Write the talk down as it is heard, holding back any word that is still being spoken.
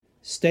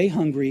Stay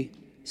hungry,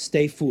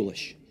 stay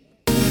foolish.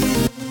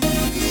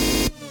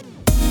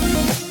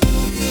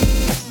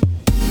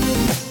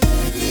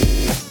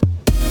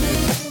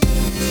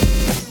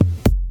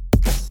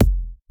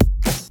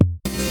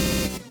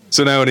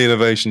 So now on the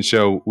Innovation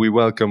Show, we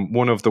welcome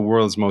one of the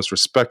world's most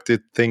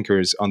respected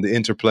thinkers on the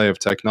interplay of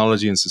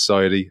technology and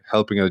society,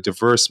 helping a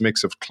diverse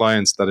mix of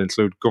clients that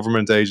include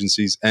government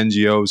agencies,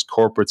 NGOs,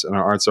 corporates and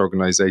arts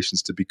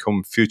organizations to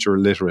become future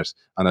literate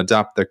and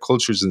adapt their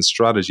cultures and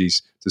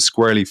strategies to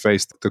squarely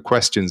face the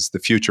questions the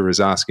future is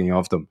asking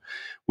of them.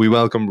 We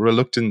welcome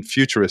reluctant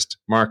futurist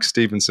Mark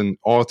Stevenson,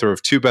 author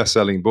of 2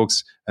 best-selling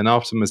books, An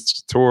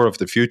Optimist's Tour of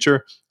the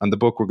Future, and the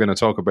book we're going to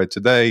talk about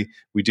today,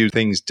 We Do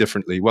Things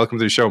Differently. Welcome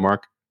to the show,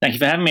 Mark. Thank you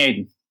for having me,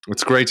 Aidan.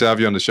 It's great to have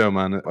you on the show,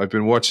 man. I've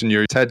been watching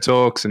your TED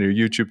Talks and your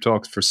YouTube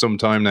talks for some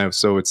time now,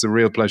 so it's a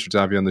real pleasure to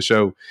have you on the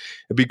show.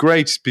 It'd be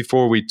great,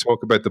 before we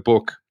talk about the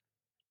book,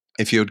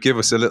 if you would give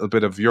us a little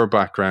bit of your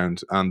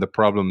background and the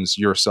problems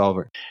you're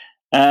solving.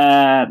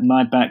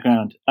 My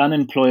background,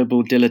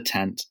 unemployable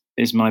dilettante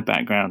is my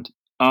background.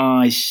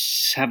 I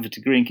have a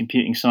degree in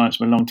computing science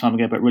from a long time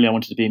ago, but really I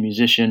wanted to be a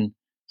musician,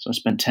 so I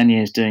spent 10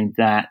 years doing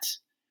that.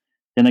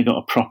 Then I got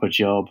a proper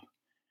job.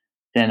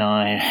 Then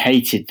I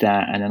hated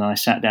that, and then I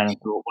sat down and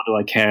thought, what do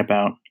I care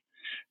about,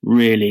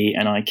 really?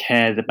 And I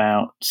cared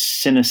about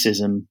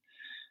cynicism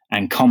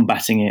and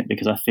combating it,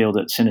 because I feel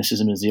that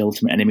cynicism is the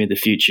ultimate enemy of the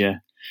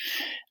future.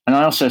 And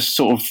I also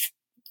sort of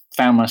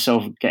found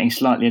myself getting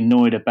slightly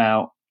annoyed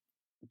about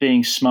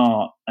being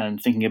smart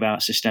and thinking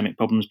about systemic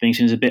problems being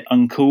seen as a bit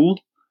uncool.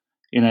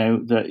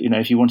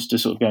 If you wanted to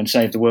sort of go and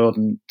save the world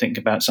and think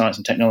about science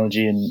and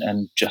technology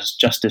and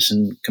justice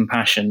and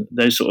compassion,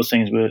 those sort of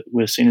things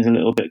were seen as a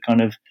little bit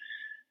kind of,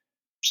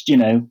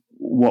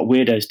 what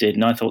weirdos did,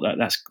 and I thought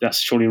that's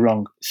surely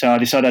wrong. So I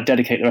decided I'd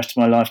dedicate the rest of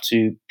my life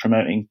to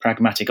promoting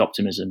pragmatic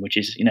optimism, which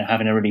is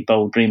having a really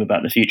bold dream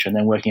about the future and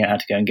then working out how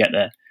to go and get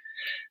there.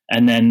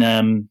 And then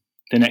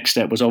the next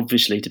step was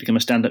obviously to become a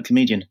stand-up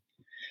comedian,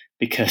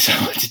 because I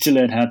wanted to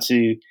learn how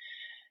to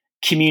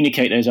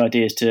communicate those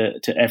ideas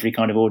to every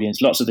kind of audience.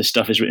 Lots of this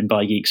stuff is written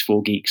by geeks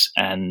for geeks,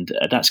 and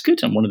that's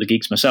good. I'm one of the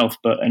geeks myself,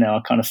 but I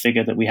kind of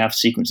figure that we have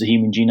sequence the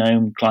human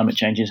genome, climate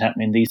change is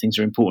happening, these things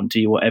are important to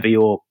you, whatever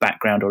your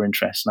background or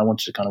interest, and I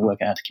wanted to kind of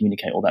work out how to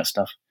communicate all that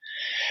stuff.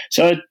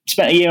 So I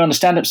spent a year on the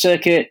stand-up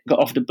circuit, got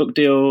offered a book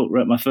deal,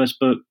 wrote my first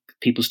book.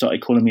 People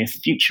started calling me a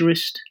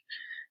futurist.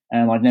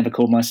 I'd never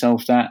called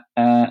myself that.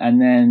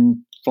 And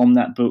then from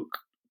that book,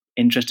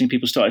 interesting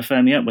people started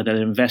phoning me up, whether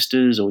they're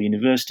investors or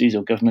universities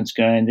or governments,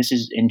 going, this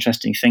is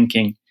interesting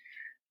thinking.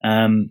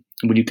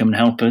 Will you come and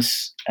help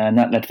us? And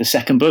that led to the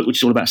second book, which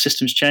is all about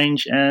systems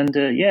change. And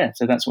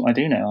so that's what I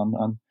do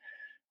now.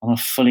 I'm a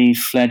fully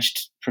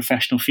fledged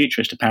professional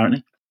futurist,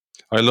 apparently.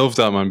 I love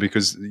that, man,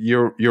 because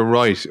you're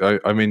right.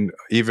 I mean,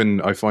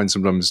 even I find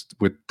sometimes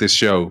with this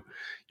show,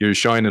 you're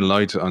shining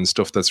light on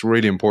stuff that's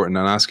really important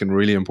and asking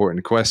really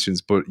important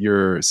questions, but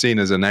you're seen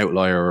as an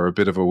outlier or a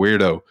bit of a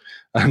weirdo.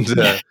 And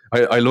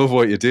I love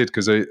what you did,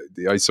 because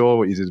I saw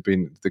what you did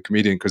being the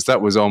comedian, because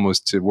that was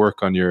almost to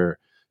work on your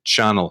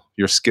channel,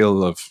 your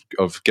skill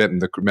of getting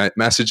the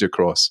message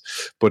across.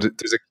 But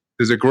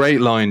there's a great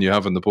line you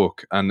have in the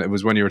book, and it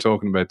was when you were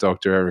talking about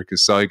Dr. Erika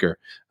Seiger,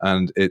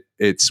 and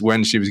it's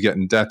when she was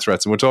getting death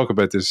threats, and we'll talk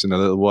about this in a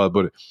little while,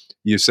 but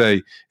you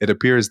say, it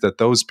appears that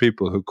those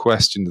people who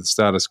question the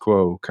status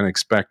quo can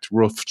expect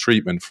rough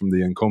treatment from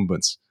the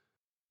incumbents.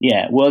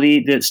 Yeah, well,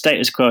 the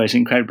status quo is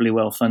incredibly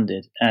well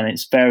funded, and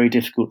it's very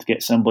difficult to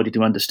get somebody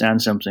to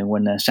understand something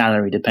when their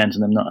salary depends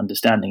on them not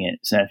understanding it.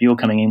 So if you're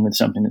coming in with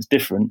something that's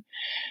different,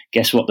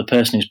 guess what? The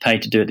person who's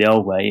paid to do it the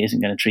old way isn't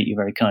going to treat you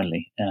very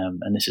kindly.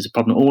 And this is a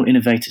problem all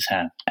innovators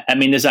have. I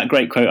mean, there's that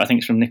great quote, I think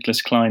it's from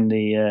Nicholas Klein,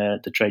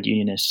 the trade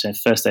unionist. So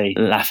first they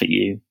laugh at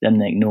you, then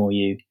they ignore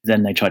you,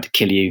 then they try to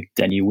kill you,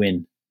 then you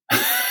win.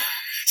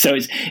 So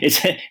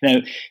it's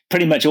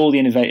pretty much all the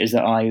innovators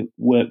that I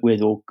work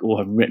with or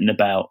have written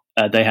about,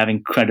 they have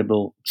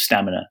incredible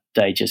stamina.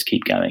 They just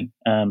keep going.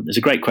 There's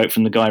a great quote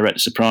from the guy who wrote The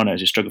Sopranos,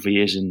 who struggled for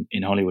years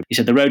in Hollywood. He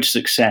said, the road to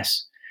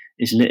success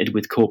is littered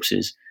with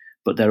corpses,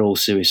 but they're all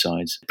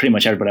suicides. Pretty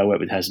much everybody I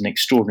work with has an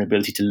extraordinary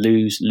ability to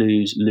lose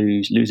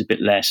a bit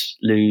less,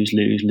 lose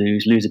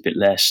a bit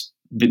less,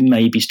 but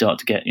maybe start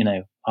to get,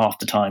 half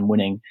the time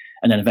winning.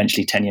 And then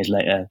eventually 10 years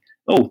later,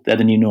 they're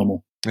the new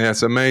normal. Yeah,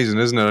 it's amazing,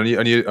 isn't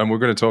it? And we're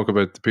going to talk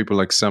about the people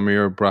like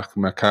Samir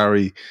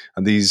Brahmachari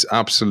and these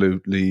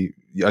absolutely,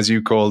 as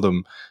you call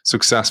them,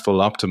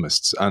 successful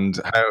optimists, and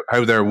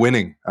how they're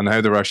winning and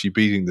how they're actually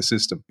beating the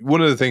system.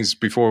 One of the things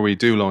before we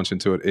do launch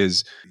into it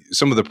is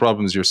some of the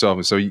problems you're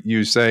solving. So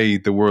you say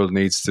the world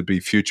needs to be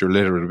future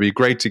literate. It'd be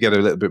great to get a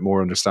little bit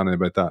more understanding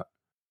about that.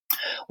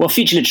 Well,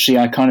 future literacy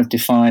I kind of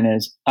define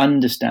as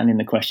understanding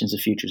the questions the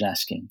future is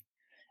asking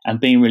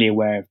and being really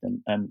aware of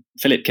them.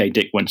 Philip K.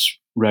 Dick once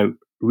wrote,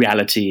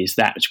 reality is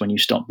that when you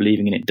stop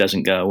believing in it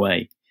doesn't go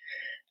away.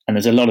 And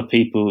there's a lot of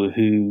people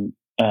who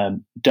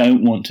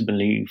don't want to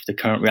believe the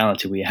current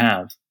reality we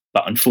have,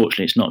 but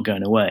unfortunately it's not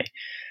going away.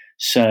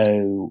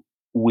 So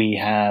we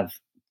have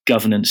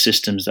governance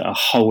systems that are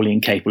wholly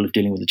incapable of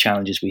dealing with the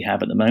challenges we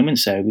have at the moment.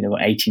 So,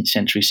 18th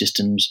century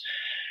systems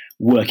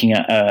working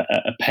at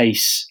a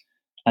pace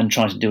and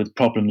trying to deal with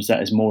problems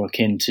that is more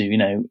akin to,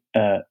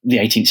 the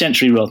 18th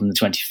century rather than the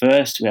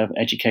 21st. We have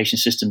education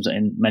systems that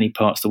in many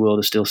parts of the world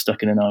are still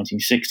stuck in the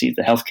 1960s.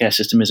 The healthcare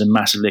system is a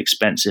massively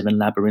expensive and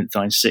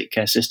labyrinthine sick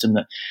care system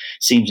that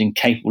seems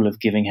incapable of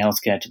giving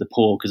healthcare to the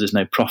poor because there's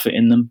no profit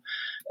in them.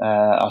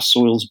 Our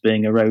soil's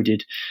being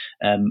eroded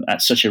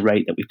at such a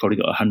rate that we've probably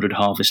got 100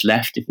 harvests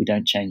left if we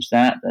don't change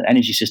that. The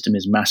energy system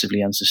is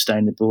massively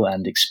unsustainable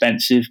and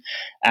expensive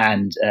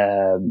and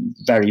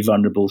very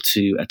vulnerable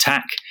to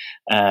attack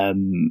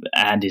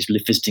and is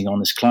visiting on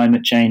this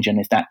climate change. And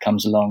if that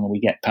comes along and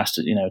we get past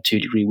a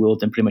 2-degree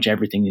world, then pretty much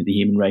everything that the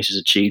human race has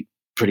achieved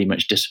pretty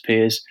much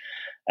disappears.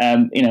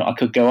 I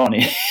could go on.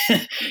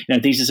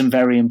 These are some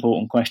very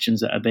important questions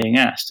that are being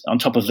asked. On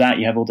top of that,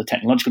 you have all the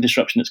technological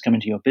disruption that's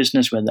coming to your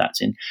business, whether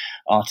that's in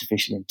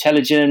artificial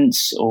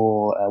intelligence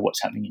or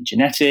what's happening in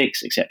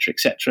genetics, et cetera, et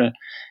cetera.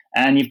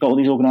 And you've got all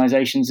these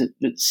organizations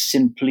that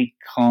simply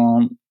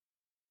can't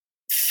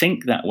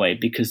think that way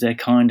because they're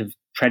kind of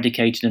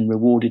predicated and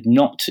rewarded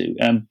not to.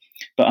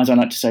 But as I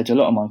like to say to a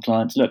lot of my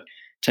clients, look,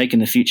 taking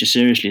the future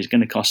seriously is going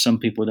to cost some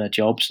people their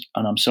jobs,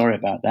 and I'm sorry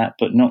about that,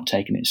 but not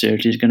taking it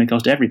seriously is going to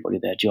cost everybody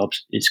their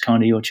jobs. It's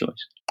kind of your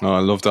choice. Oh,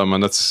 I love that,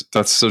 man. That's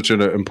such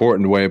an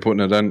important way of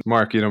putting it. And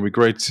Mark, it'd be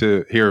great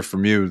to hear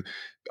from you.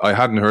 I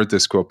hadn't heard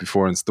this quote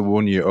before, and it's the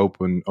one you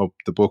open up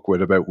the book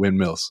with about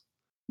windmills.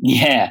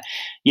 Yeah.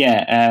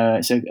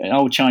 It's an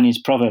old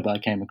Chinese proverb I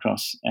came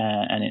across,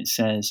 and it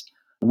says,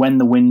 when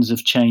the winds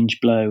of change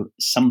blow,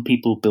 some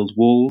people build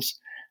walls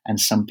and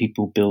some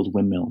people build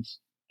windmills.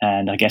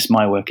 And I guess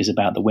my work is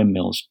about the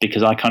windmills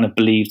because I kind of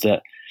believe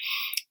that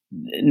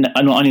not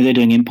only are they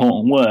doing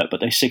important work,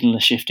 but they signal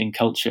a shift in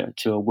culture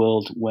to a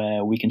world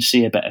where we can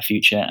see a better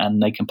future and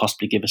they can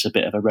possibly give us a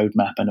bit of a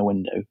roadmap and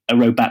a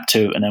roadmap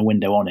to and a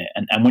window on it.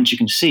 And once you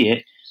can see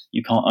it,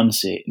 you can't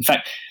unsee it. In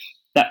fact,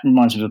 that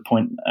reminds me of a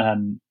point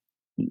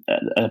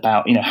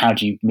about, how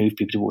do you move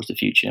people towards the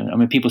future? I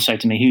mean, people say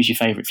to me, who's your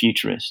favorite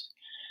futurist?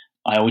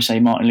 I always say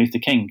Martin Luther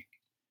King.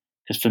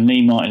 Because for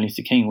me, Martin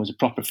Luther King was a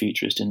proper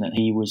futurist in that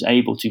he was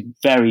able to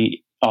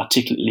very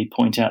articulately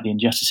point out the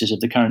injustices of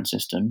the current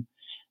system,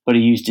 but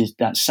he used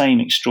that same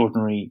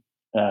extraordinary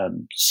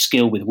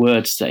skill with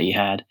words that he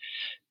had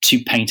to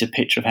paint a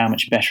picture of how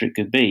much better it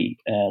could be.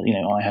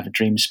 I Have a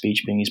Dream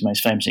speech being his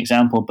most famous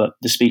example, but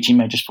the speech he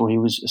made just before he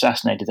was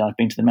assassinated, I've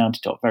been to the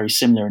mountaintop, very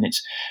similar, and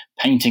it's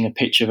painting a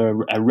picture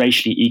of a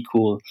racially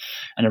equal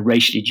and a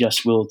racially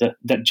just world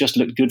that just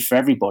looked good for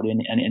everybody,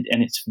 and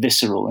it's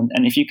visceral.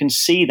 And if you can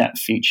see that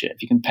future,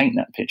 if you can paint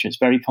that picture, it's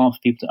very hard for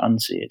people to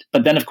unsee it.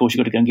 But then, of course, you've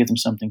got to go and give them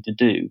something to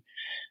do.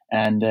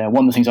 And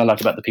one of the things I like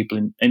about the people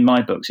in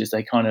my books is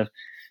they kind of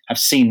have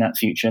seen that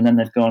future, and then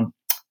they've gone,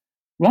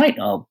 right,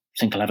 I'll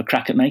have a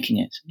crack at making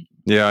it.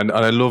 Yeah, and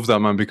I love that,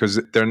 man, because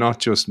they're not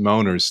just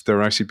moaners.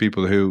 They're actually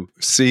people who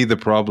see the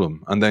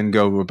problem and then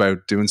go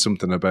about doing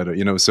something about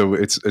it. So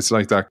it's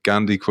like that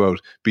Gandhi quote,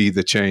 be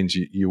the change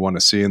you want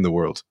to see in the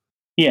world.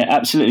 Yeah,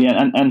 absolutely.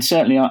 And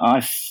certainly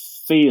I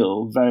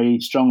feel very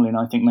strongly, and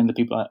I think many of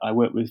the people I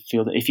work with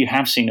feel that if you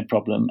have seen a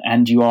problem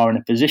and you are in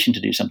a position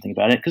to do something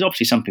about it, because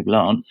obviously some people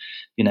aren't,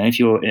 if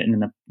you're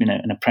in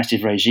an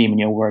oppressive regime and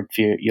you're worried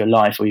for your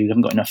life or you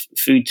haven't got enough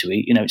food to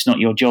eat, it's not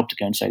your job to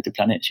go and save the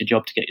planet, it's your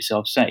job to get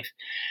yourself safe.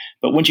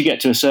 But once you get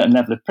to a certain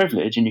level of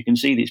privilege and you can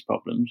see these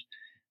problems,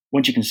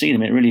 once you can see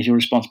them, it really is your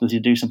responsibility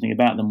to do something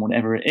about them,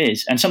 whatever it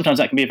is. And sometimes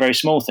that can be a very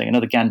small thing.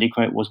 Another Gandhi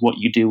quote was, what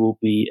you do will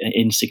be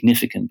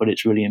insignificant, but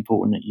it's really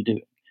important that you do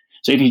it.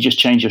 So if you just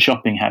change your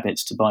shopping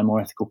habits to buy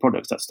more ethical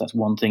products, that's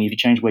one thing. If you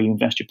change where you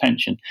invest your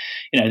pension,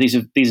 these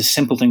are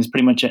simple things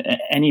pretty much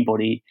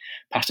anybody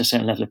past a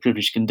certain level of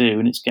privilege can do,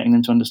 and it's getting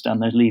them to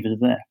understand those levers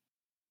are there.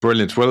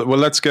 Brilliant. Well,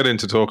 let's get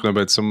into talking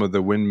about some of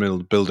the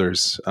windmill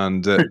builders,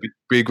 and it'd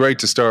be great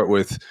to start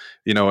with.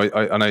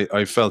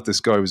 I felt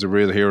this guy was a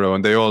real hero,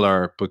 and they all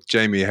are. But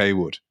Jamie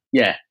Haywood.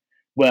 Yeah,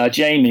 well,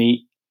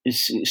 Jamie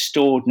is an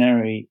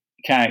extraordinary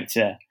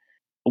character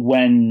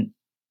when.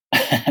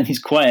 And he's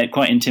quite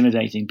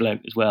intimidating bloke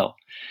as well.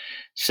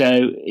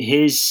 So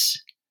his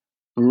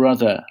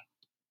brother,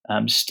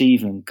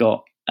 Stephen,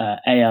 got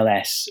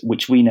ALS,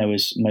 which we know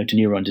as motor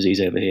neuron disease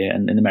over here,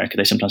 and in America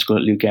they sometimes call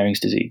it Lou Gehrig's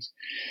disease.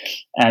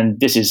 And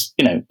this is,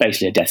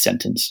 basically a death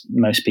sentence.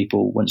 Most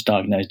people, once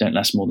diagnosed, don't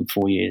last more than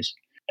 4 years.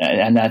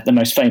 And the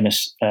most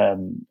famous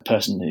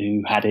person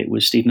who had it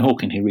was Stephen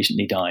Hawking, who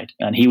recently died.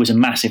 And he was a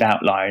massive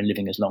outlier in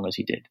living as long as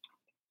he did.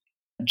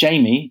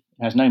 Jamie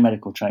has no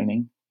medical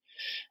training,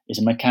 is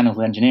a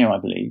mechanical engineer, I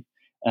believe,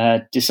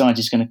 decides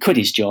he's going to quit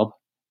his job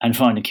and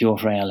find a cure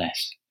for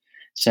ALS.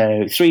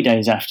 So 3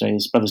 days after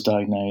his brother's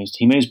diagnosed,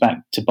 he moves back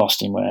to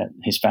Boston, where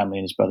his family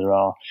and his brother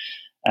are,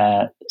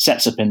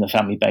 sets up in the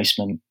family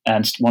basement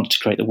and wants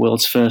to create the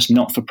world's first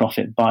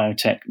not-for-profit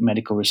biotech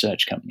medical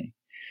research company.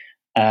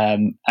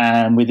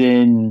 And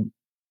within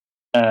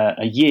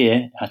a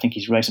year, I think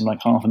he's raised something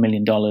like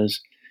 $500,000,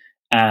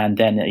 And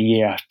then a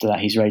year after that,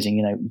 he's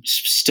raising,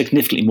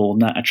 significantly more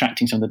than that,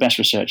 attracting some of the best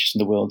researchers in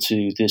the world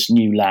to this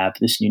new lab,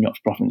 this new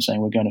not-for-profit, and saying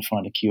we're going to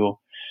find a cure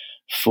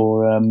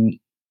for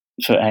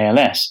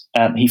ALS.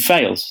 He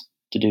fails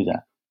to do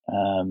that.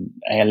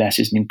 ALS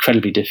is an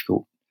incredibly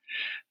difficult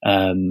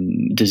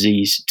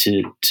disease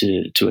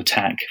to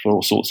attack for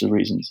all sorts of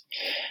reasons.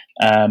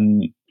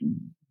 And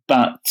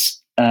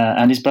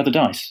his brother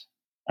dies.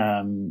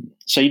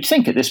 So you'd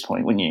think at this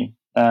point, wouldn't you,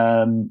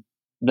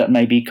 that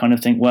maybe kind of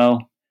think,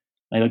 well,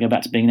 maybe I'll go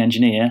back to being an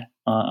engineer.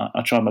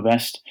 I'll try my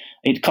best.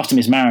 It cost him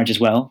his marriage as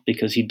well,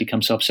 because he'd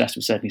become so obsessed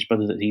with saving his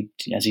brother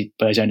that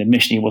by his own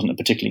admission, he wasn't a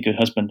particularly good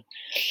husband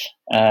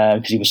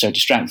because he was so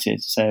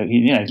distracted. So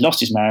he lost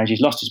his marriage,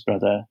 he's lost his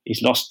brother,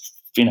 he's lost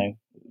a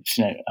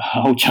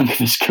whole chunk of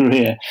his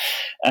career,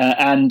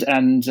 and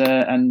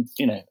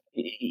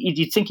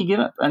you'd think he'd give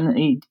up, and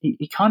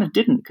he kind of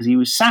didn't, because he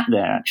was sat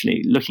there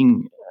actually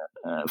looking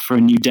for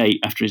a new date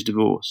after his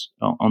divorce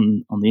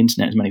on the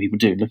internet, as many people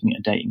do, looking at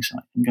a dating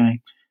site and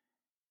going,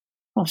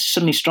 well, it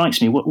suddenly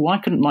strikes me, why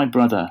couldn't my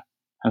brother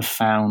have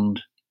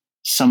found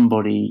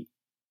somebody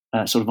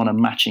sort of on a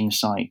matching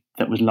site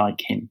that was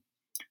like him?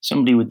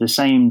 Somebody with the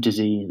same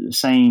disease, the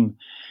same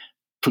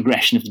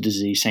progression of the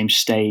disease, same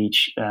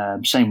stage,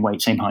 same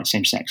weight, same height,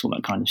 same sex, all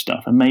that kind of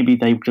stuff. And maybe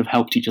they would have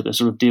helped each other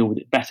sort of deal with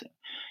it better.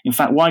 In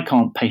fact, why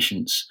can't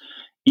patients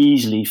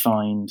easily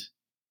find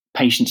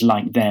patients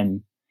like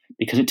them?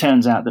 Because it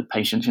turns out that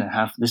patients,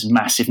 have this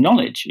massive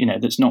knowledge,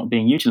 that's not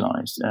being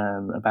utilized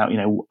about,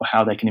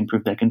 how they can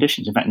improve their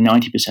conditions. In fact,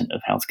 90%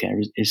 of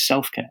healthcare is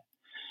self-care.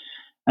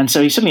 And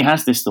so he suddenly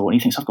has this thought, and he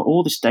thinks, I've got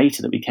all this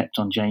data that we kept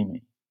on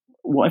Jamie.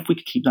 What if we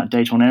could keep that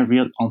data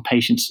on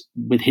patients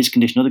with his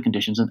condition, other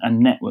conditions, and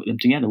network them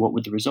together? What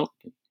would the result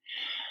be?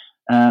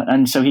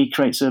 And so he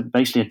creates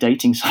basically a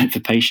dating site for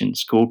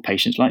patients called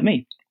Patients Like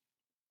Me.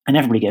 And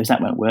everybody goes,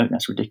 that won't work.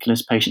 That's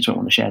ridiculous. Patients won't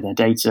want to share their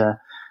data.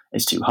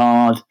 It's too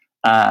hard.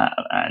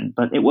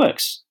 But it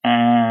works.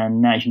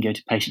 And now you can go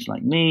to Patients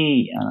Like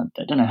Me. I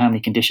don't know how many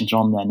conditions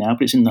are on there now,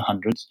 but it's in the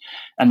hundreds.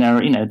 And there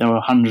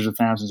are hundreds of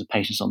thousands of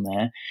patients on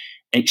there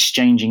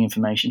exchanging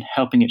information,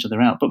 helping each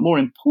other out. But more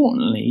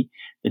importantly,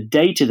 the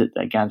data that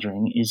they're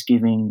gathering is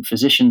giving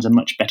physicians a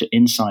much better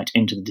insight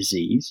into the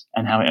disease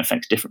and how it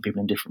affects different people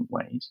in different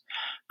ways.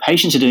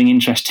 Patients are doing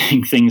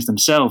interesting things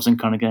themselves and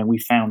kind of going, we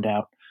found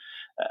out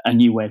a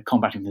new way of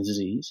combating the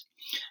disease.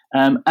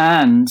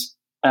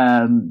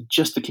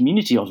 Just the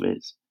community of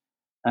it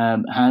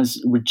has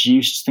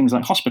reduced things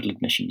like hospital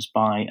admissions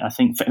by, I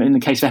think, in the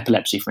case of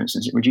epilepsy, for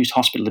instance, it reduced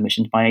hospital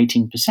admissions by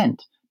 18%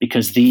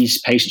 because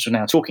these patients were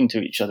now talking to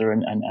each other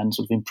and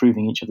sort of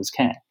improving each other's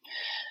care.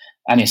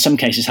 And in some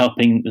cases,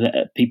 helping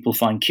people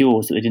find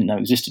cures that they didn't know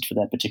existed for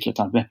their particular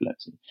type of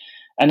epilepsy.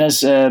 And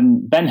as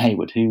Ben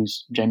Hayward,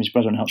 who's Jamie's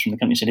brother and helps from the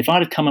company, said, if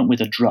I'd have come up with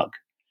a drug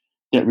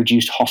that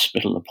reduced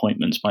hospital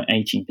appointments by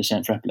 18%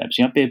 for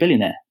epilepsy, I'd be a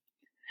billionaire.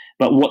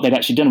 But what they'd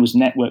actually done was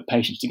network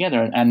patients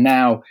together. And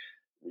now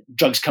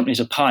drugs companies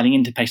are piling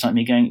into patients like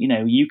me going,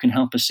 you can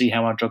help us see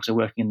how our drugs are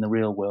working in the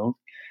real world.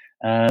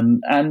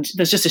 And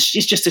there's it's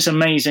just this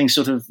amazing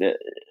sort of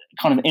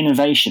kind of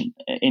innovation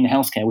in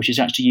healthcare, which is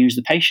actually use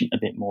the patient a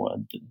bit more.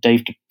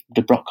 Dave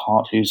de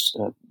Brockhart, who's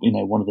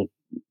one of the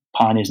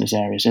pioneers in this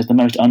area, says the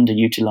most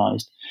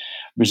underutilized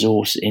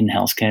resource in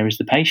healthcare is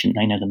the patient.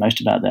 They know the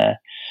most about their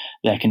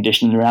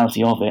condition and the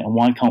reality of it, and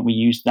why can't we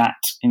use that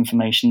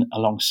information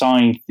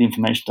alongside the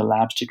information of the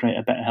labs to create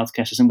a better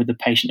healthcare system with the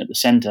patient at the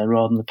center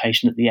rather than the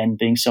patient at the end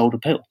being sold a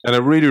pill? And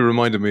it really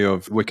reminded me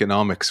of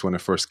Wikinomics when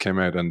it first came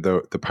out and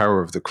the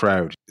power of the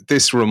crowd.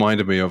 This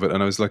reminded me of it,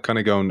 and I was like kind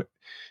of going,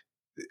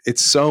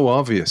 it's so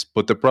obvious,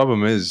 but the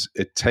problem is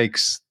it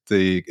takes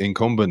the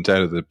incumbent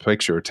out of the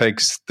picture. It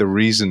takes the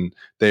reason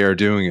they are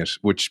doing it,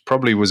 which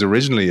probably was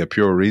originally a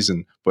pure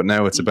reason, but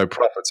now it's about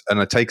profits, and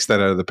it takes that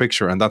out of the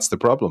picture, and that's the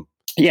problem.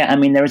 Yeah, I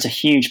mean, there is a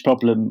huge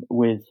problem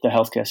with the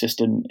healthcare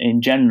system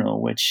in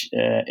general, which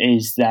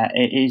is that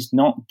it is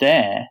not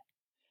there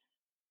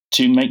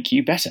to make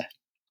you better.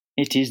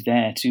 It is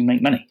there to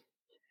make money.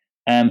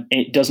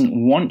 It doesn't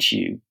want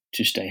you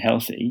to stay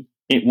healthy.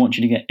 It wants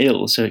you to get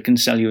ill so it can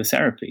sell you a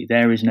therapy.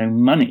 There is no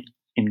money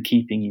in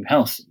keeping you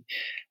healthy.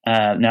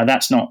 Now,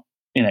 that's not,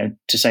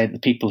 to say that the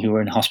people who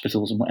are in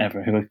hospitals and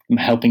whatever who are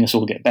helping us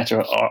all get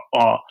better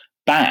are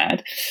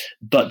bad,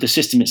 but the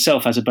system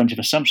itself has a bunch of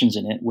assumptions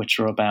in it which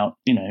are about,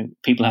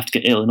 people have to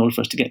get ill in order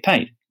for us to get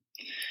paid.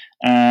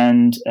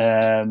 And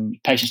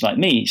Patients Like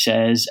Me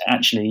says,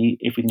 actually,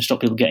 if we can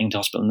stop people getting to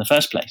hospital in the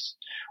first place,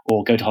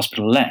 or go to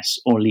hospital less,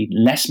 or need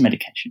less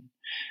medication,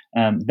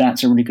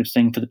 that's a really good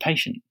thing for the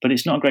patient. But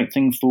it's not a great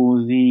thing for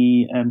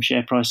the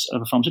share price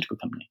of a pharmaceutical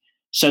company.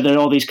 So there are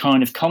all these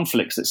kind of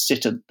conflicts that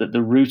sit at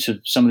the root of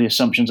some of the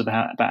assumptions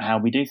about how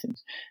we do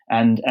things.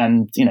 And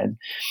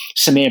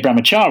Samir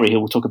Brahmachari, who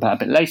we'll talk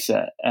about a bit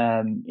later,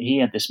 he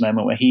had this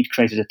moment where he'd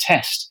created a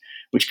test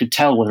which could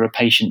tell whether a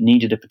patient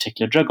needed a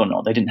particular drug or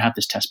not. They didn't have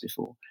this test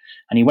before.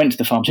 And he went to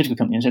the pharmaceutical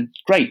company and said,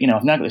 great,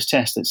 I've now got this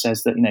test that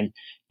says that,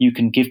 you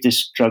can give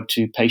this drug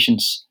to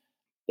patients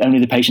only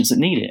the patients that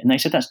need it. And they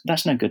said,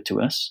 that's no good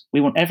to us.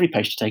 We want every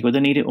patient to take it, whether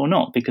they need it or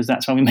not, because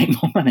that's how we make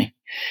more money.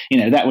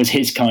 That was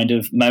his kind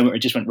of moment. It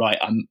just went, right,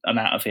 I'm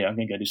out of here. I'm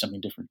going to go do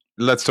something different.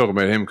 Let's talk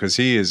about him, because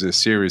he is a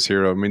serious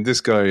hero. I mean,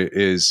 this guy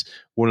is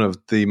one of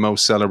the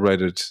most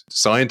celebrated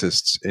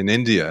scientists in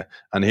India.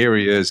 And here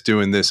he is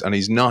doing this, and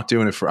he's not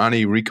doing it for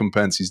any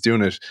recompense. He's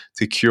doing it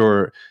to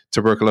cure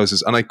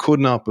tuberculosis. And I could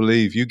not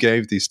believe you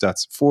gave these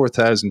stats.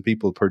 4,000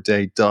 people per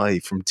day die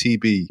from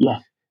TB.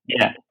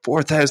 Yeah.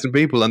 4,000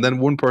 people, and then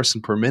 1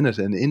 person per minute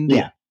in India.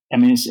 Yeah. I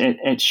mean,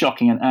 it's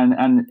shocking,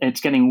 and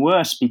it's getting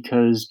worse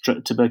because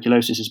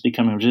tuberculosis is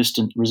becoming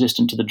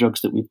resistant to the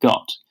drugs that we've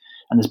got.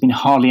 And there's been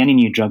hardly any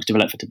new drugs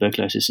developed for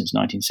tuberculosis since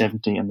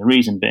 1970. And the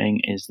reason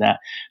being is that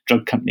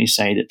drug companies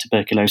say that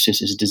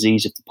tuberculosis is a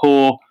disease of the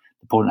poor.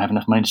 The poor don't have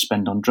enough money to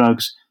spend on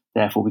drugs.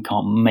 Therefore, we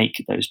can't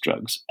make those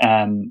drugs.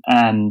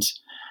 And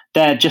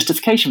their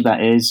justification for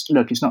that is,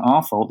 look, it's not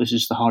our fault. This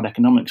is the hard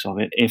economics of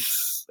it.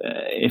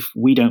 If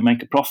we don't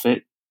make a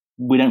profit,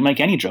 we don't make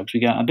any drugs. We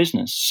go out of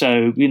business.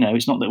 So,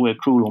 it's not that we're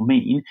cruel or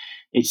mean.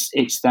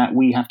 It's that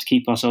we have to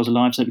keep ourselves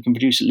alive so that we can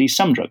produce at least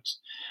some drugs.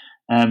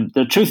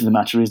 The truth of the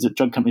matter is that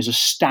drug companies are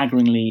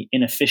staggeringly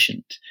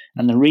inefficient.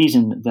 And the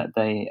reason that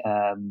they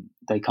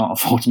can't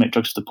afford to make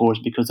drugs for the poor is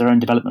because their own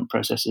development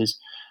processes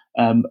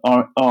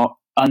are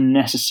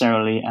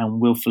unnecessarily and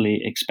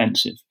willfully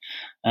expensive.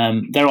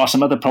 There are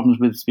some other problems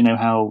with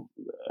how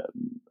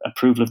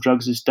approval of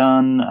drugs is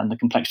done and the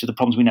complexity of the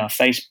problems we now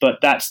face,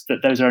 but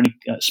those are only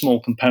a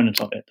small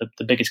component of it.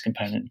 The biggest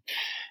component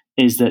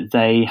is that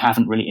they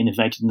haven't really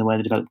innovated in the way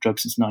they developed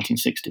drugs since the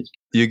 1960s.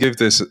 You give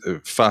this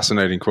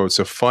fascinating quote.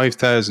 So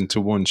 5,000 to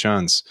 1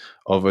 chance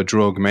of a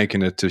drug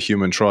making it to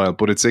human trial.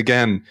 But it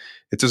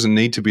doesn't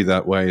need to be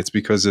that way. It's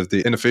because of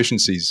the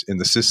inefficiencies in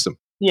the system.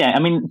 Yeah, I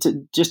mean,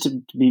 just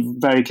to be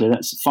very clear,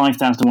 that's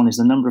 5,000 to 1 is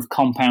the number of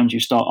compounds you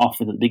start off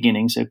with at the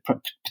beginning. So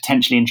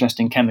potentially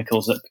interesting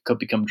chemicals that could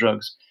become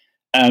drugs.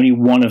 Only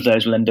one of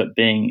those will end up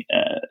being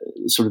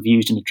sort of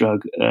used in a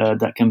drug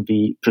that can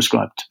be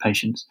prescribed to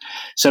patients.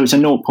 So it's a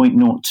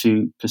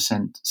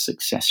 0.02%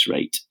 success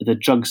rate. The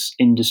drugs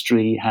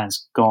industry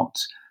has got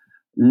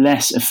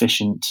less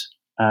efficient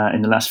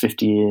in the last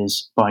 50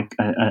 years by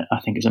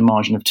I think it's a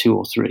margin of 2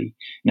 or 3.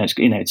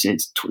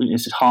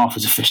 It's half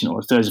as efficient or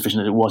a third as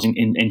efficient as it was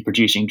in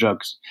producing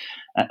drugs.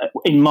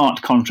 In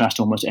marked contrast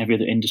to almost every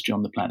other industry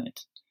on the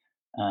planet.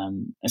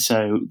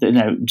 So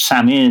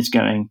Sam is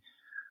going,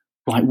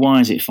 like, why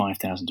is it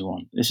 5,000 to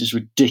 1? This is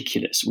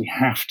ridiculous. We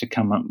have to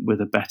come up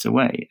with a better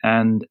way.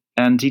 And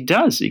he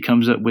does. He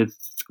comes up with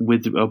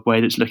a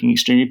way that's looking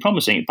extremely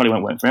promising. It probably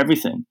won't work for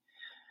everything.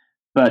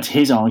 But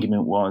his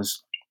argument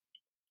was,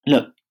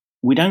 look,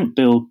 we don't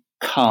build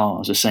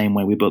cars the same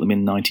way we built them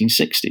in the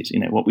 1960s.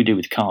 What we do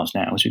with cars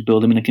now is we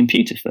build them in a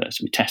computer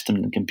first. We test them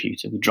in the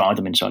computer. We drive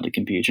them inside the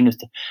computer. And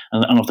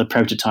if the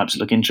prototypes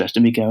look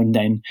interesting, we go and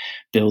then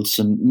build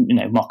some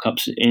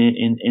mock-ups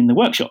in the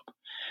workshop.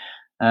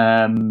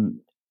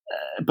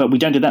 But we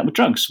don't do that with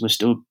drugs. We're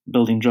still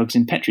building drugs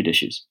in Petri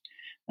dishes.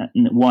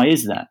 Why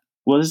is that?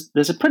 Well,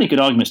 there's a pretty good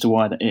argument as to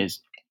why that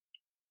is.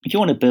 If you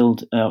want to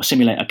build or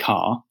simulate a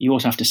car, you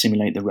also have to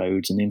simulate the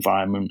roads and the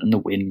environment and the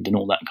wind and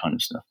all that kind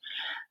of stuff,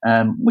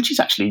 which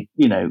is actually,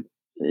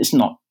 it's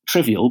not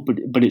trivial,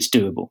 but it's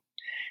doable.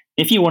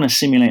 If you want to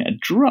simulate a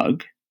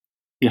drug,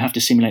 you have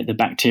to simulate the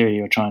bacteria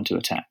you're trying to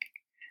attack.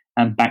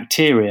 And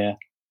bacteria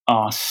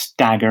are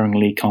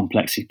staggeringly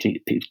complex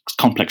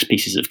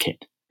pieces of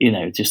kit.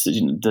 Just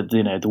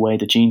the way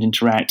the genes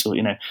interact, or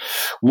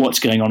what's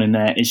going on in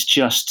there. It's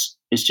just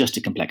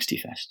a complexity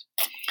fest.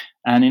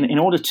 And in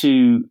order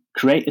to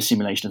create a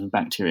simulation of a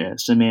bacteria,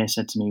 Samir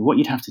said to me, what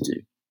you'd have to do,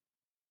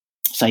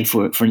 say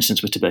for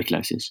instance with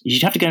tuberculosis, is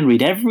you'd have to go and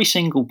read every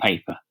single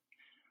paper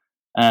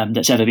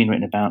that's ever been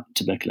written about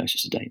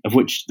tuberculosis today, of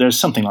which there's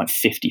something like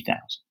 50,000.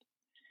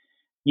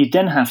 You'd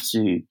then have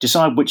to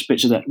decide which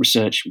bits of that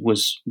research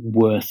was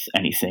worth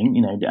anything,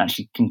 that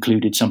actually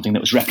concluded something that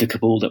was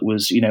replicable, that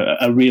was,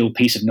 a real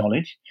piece of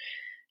knowledge.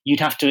 You'd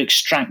have to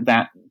extract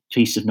that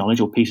piece of knowledge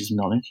or pieces of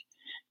knowledge.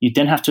 You'd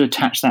then have to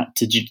attach that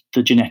to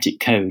the genetic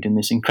code in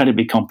this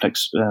incredibly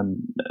complex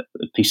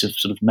piece of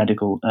sort of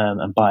medical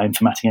and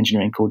bioinformatic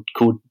engineering called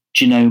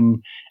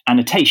genome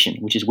annotation,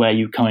 which is where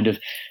you kind of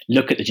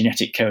look at the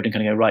genetic code and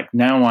kind of go, right,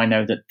 now I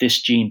know that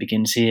this gene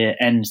begins here,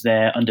 ends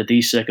there, under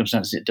these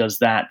circumstances it does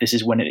that, this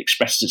is when it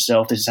expresses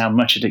itself, this is how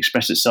much it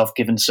expresses itself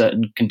given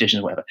certain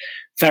conditions or whatever.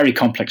 Very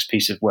complex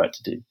piece of work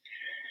to do.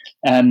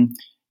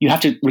 You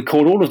have to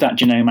record all of that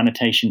genome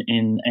annotation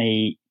in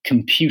a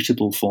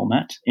computable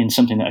format, in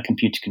something that a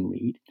computer can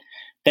read.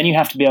 Then you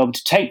have to be able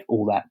to take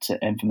all that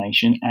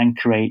information and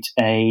create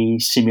a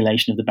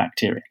simulation of the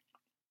bacteria.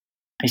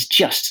 It's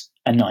just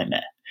a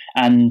nightmare.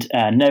 And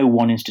no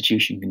one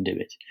institution can do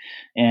it.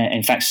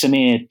 In fact,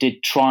 Samir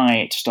did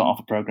try to start off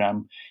a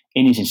program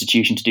in his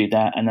institution to do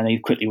that, and then they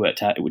quickly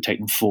worked out it would take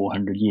them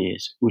 400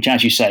 years, which,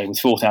 as you say, with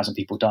 4,000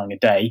 people dying a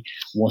day,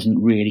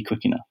 wasn't really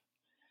quick enough.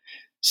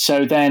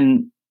 So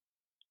then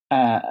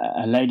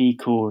a lady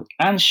called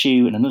Anne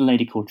Shue and another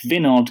lady called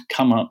Vinod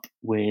come up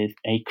with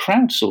a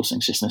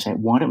crowdsourcing system. They say,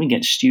 why don't we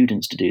get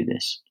students to do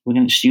this? We're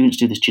going to let students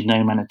do this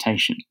genome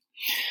annotation.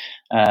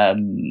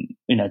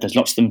 There's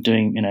lots of them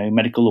doing,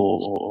 medical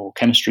or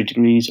chemistry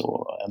degrees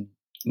or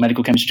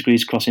medical chemistry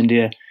degrees across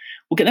India.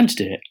 We'll get them to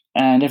do it.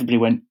 And everybody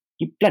went,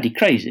 you bloody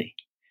crazy.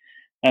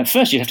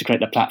 First, you have to create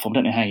the platform.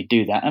 Don't know how you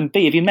do that. And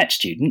B, have you met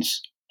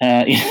students?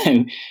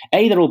 A,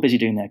 they're all busy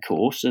doing their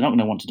course. They're not going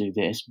to want to do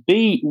this.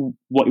 B,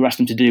 what you're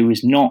asking them to do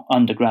is not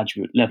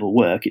undergraduate level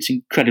work. It's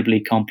incredibly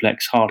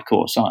complex,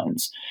 hardcore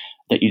science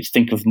that you'd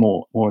think of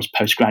more as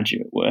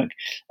postgraduate work.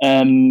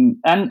 And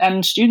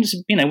students,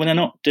 when they're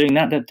not doing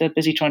that, they're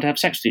busy trying to have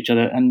sex with each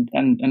other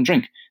and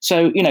drink.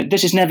 So,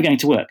 this is never going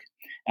to work.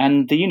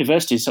 And the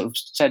universities sort of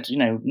said,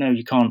 no,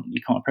 you can't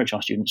approach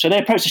our students. So they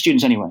approached the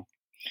students anyway.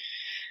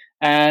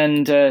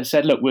 And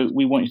said, look,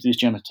 we want you to do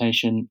this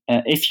annotation.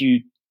 If you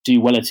do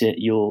well at it,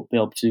 you'll be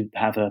able to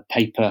have a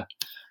paper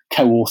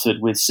co-authored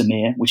with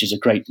Samir, which is a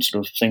great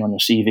sort of thing on your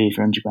CV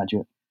for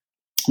undergraduate.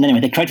 And anyway,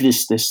 they created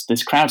this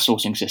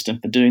crowdsourcing system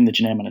for doing the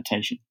genome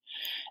annotation.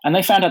 And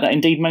they found out that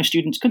indeed most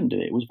students couldn't do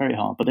it. It was very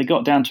hard. But they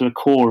got down to a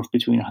core of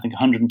between, I think,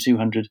 100 and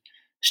 200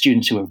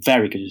 students who were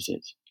very good at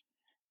it.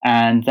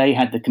 And they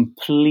had the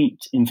complete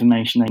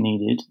information they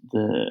needed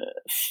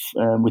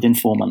within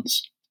 4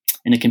 months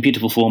in a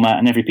computable format,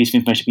 and every piece of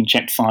information had been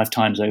checked 5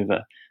 times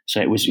over.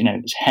 So it was,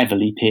 it's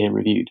heavily peer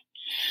reviewed.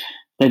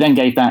 They then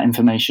gave that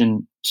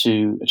information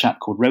to a chap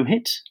called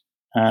Rohit,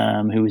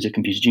 who is a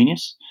computer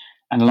genius.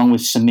 And along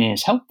with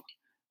Samir's help,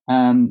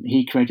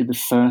 he created the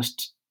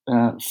first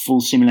full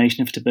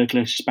simulation of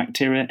tuberculosis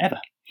bacteria ever.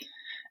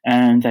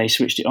 And they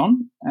switched it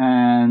on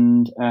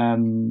and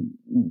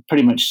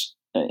pretty much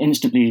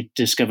instantly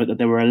discovered that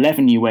there were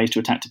 11 new ways to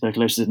attack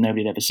tuberculosis that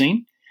nobody had ever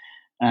seen.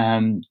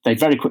 They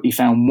very quickly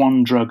found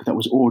one drug that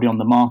was already on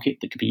the market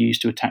that could be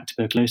used to attack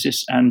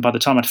tuberculosis. And by the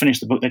time I'd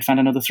finished the book, they'd found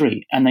another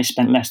 3. And they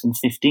spent less than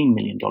 $15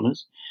 million,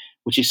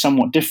 which is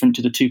somewhat different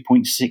to the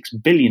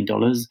 $2.6 billion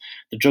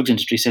the drugs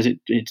industry says it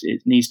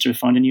needs to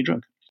find a new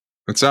drug.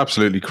 It's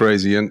absolutely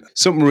crazy. And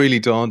something really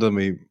dawned on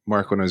me,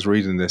 Mark, when I was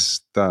reading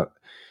this, that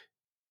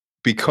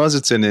because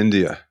it's in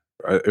India,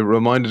 it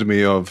reminded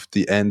me of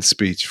the end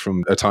speech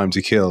from A Time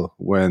to Kill,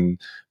 when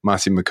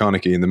Matthew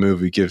McConaughey in the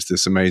movie gives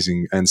this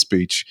amazing end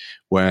speech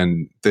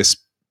when this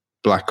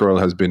black girl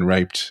has been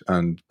raped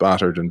and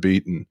battered and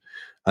beaten.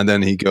 And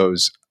then he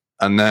goes,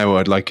 and now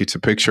I'd like you to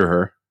picture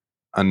her,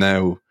 and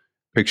now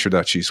picture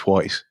that she's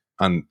white.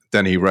 And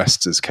then he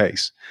rests his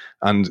case.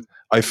 And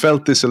I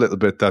felt this a little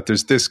bit, that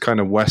there's this kind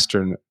of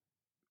Western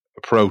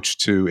approach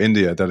to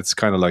India, that it's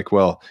kind of like,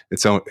 well,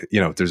 it's,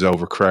 there's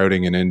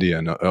overcrowding in India,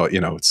 and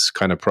it's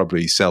kind of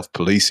probably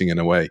self-policing in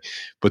a way.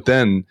 But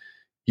then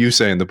you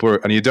say in the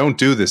book, and you don't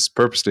do this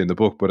purposely in the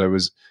book, but I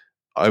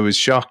was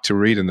shocked to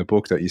read in the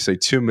book that you say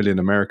 2 million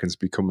Americans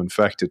become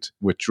infected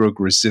with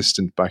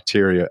drug-resistant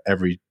bacteria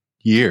every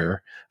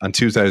year, and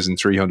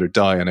 2,300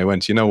 die. And I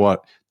went, you know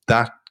what?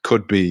 That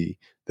could be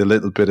the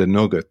little bit of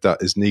nugget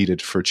that is needed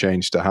for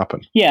change to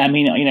happen. Yeah, I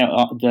mean,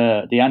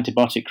 the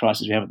antibiotic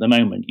crisis we have at the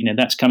moment,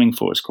 that's coming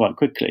for us quite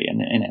quickly.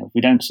 And, if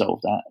we don't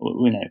solve that,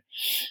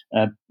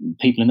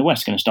 people in the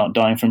West are going to start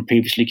dying from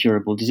previously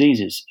curable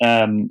diseases.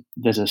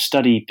 There's a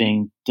study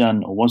being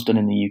done, or was done,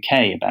 in the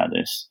UK about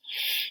this.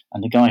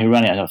 And the guy who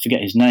ran it, I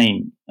forget his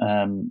name,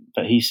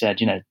 but he said,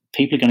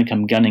 people are going to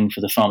come gunning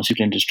for the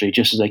pharmaceutical industry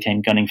just as they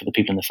came gunning for the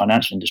people in the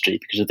financial industry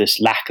because of this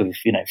lack of,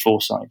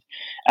 foresight.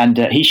 And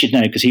he should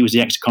know, because he was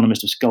the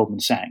ex-economist of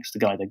Goldman Sachs, the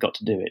guy that got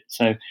to do it.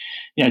 So,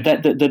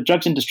 the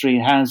drugs industry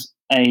has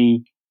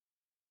a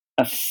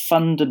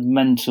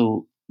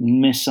fundamental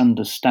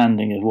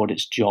misunderstanding of what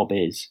its job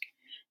is.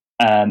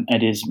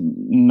 It is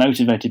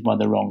motivated by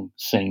the wrong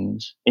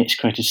things. It's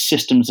created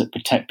systems that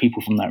protect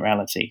people from that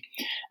reality.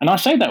 And I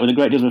say that with a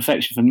great deal of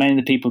affection for many of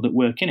the people that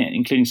work in it,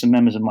 including some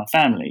members of my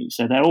family.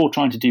 So they're all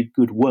trying to do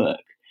good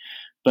work.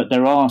 But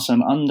there are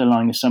some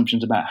underlying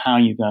assumptions about how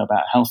you go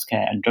about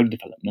healthcare and drug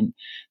development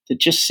that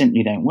just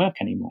simply don't work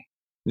anymore.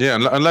 Yeah,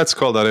 and let's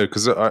call that out,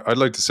 because I'd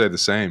like to say the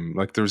same.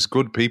 Like, there's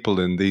good people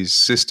in these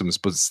systems,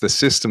 but it's the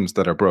systems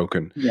that are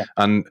broken. Yeah.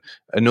 And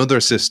another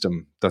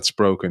system that's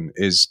broken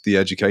is the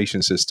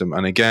education system.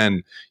 And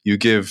again, you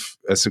give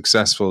a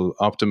successful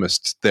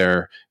optimist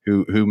there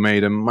who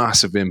made a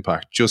massive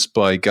impact just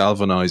by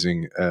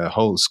galvanizing a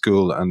whole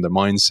school and the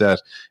mindset,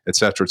 et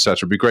cetera, et cetera.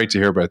 It'd be great to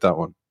hear about that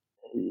one.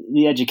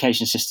 The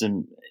education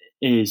system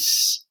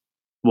is,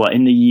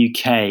 in the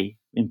UK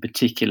in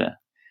particular,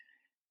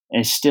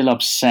 is still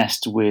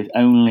obsessed with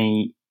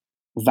only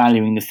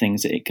valuing the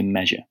things that it can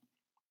measure,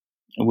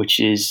 which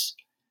is,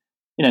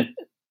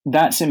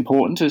 that's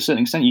important to a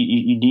certain extent.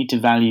 You need to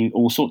value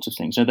all sorts of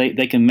things. So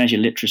they can measure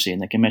literacy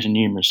and they can measure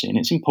numeracy, and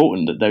it's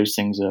important that those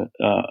things are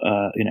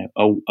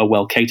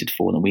well catered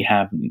for, and we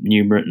have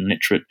numerate and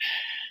literate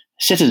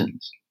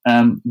citizens.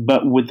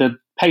 But with the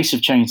pace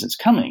of change that's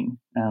coming,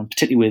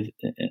 particularly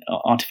with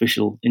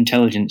artificial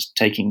intelligence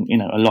taking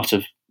a lot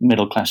of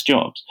middle class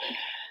jobs,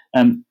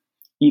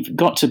 you've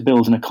got to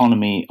build an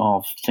economy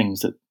of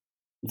things that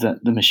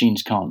that the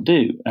machines can't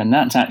do. And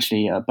that's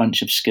actually a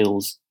bunch of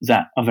skills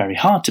that are very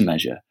hard to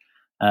measure.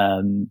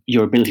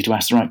 Your ability to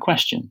ask the right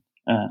question.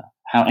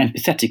 How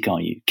empathetic are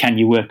you? Can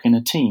you work in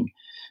a team?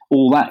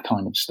 All that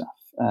kind of stuff.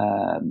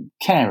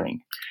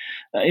 Caring.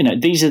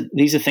 These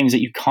are things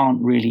that you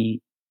can't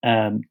really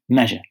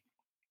measure.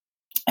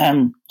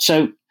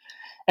 So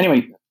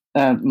anyway,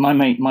 my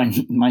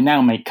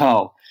now mate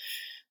Carl,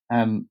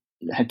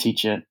 head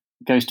teacher,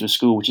 goes to a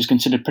school which is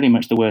considered pretty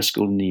much the worst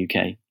school in the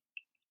UK.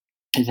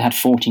 It had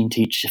 14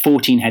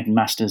 head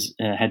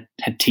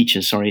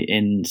teachers,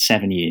 in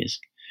 7 years.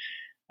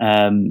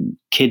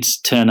 Kids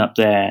turn up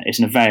there. It's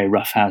in a very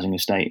rough housing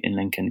estate in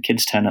Lincoln.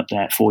 Kids turn up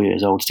there at 4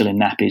 years old, still in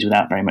nappies,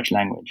 without very much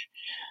language.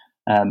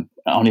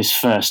 On his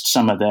first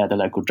summer there, the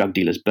local drug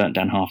dealers burnt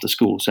down half the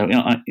school. So,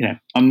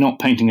 I'm not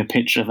painting a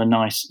picture of a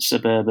nice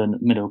suburban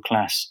middle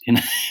class,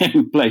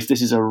 place.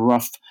 This is a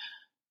rough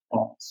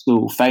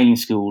school, failing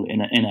school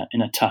in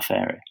a tough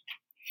area.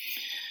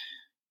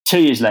 2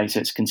 years later,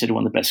 it's considered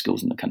one of the best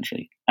schools in the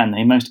country. And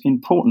the most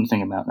important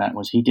thing about that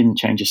was he didn't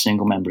change a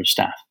single member of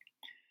staff.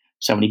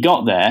 So when he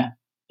got there,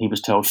 he was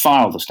told,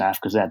 fire all the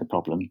staff because they're the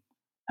problem.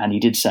 And he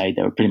did say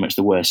they were pretty much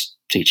the worst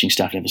teaching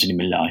staff I've ever seen in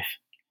my life.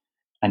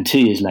 And 2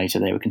 years later,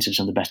 they were considered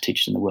some of the best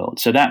teachers in the world.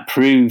 So that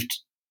proved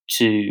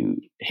to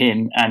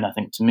him, and I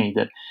think to me,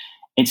 that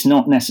it's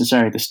not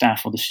necessarily the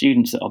staff or the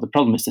students that are the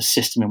problem. It's the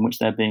system in which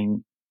they're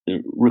being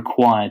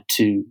required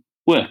to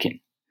work in.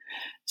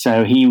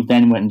 So he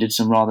then went and did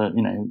some rather,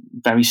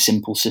 very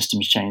simple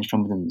systems change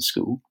from within the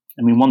school.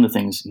 I mean, one of the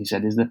things he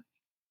said is that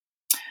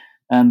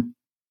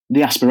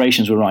the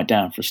aspirations were right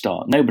down for a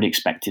start. Nobody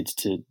expected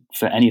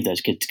for any of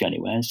those kids to go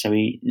anywhere. So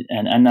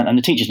and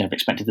the teachers never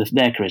expected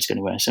their careers to go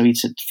anywhere. So he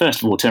said,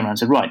 first of all, turned around and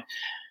said, right,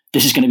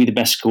 this is going to be the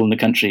best school in the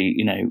country,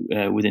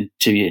 within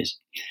 2 years.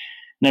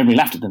 Nobody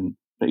laughed at them,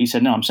 but he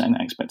said, no, I'm setting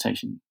that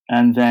expectation.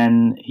 And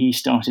then he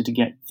started to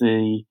get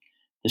the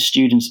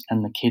students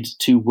and the kids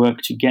to work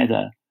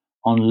together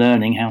on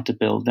learning how to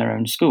build their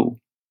own school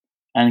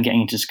and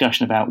getting into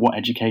discussion about what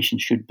education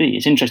should be.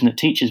 It's interesting that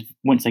teachers,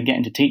 once they get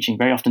into teaching,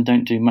 very often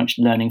don't do much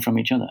learning from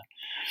each other.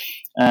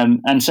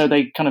 And so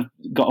they kind of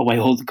got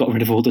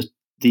rid of all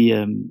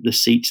the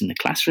seats in the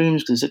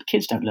classrooms, because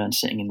kids don't learn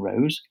sitting in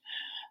rows,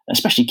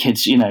 especially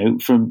kids,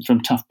 from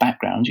tough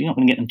backgrounds. You're not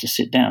going to get them to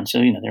sit down. So,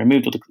 they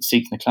removed all the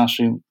seats in the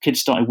classroom. Kids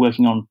started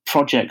working on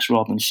projects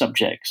rather than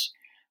subjects,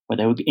 where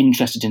they were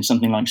interested in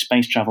something like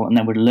space travel, and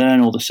then would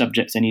learn all the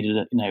subjects they needed,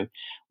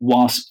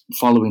 whilst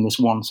following this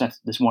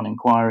one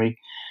inquiry.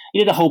 He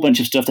did a whole bunch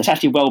of stuff that's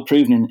actually well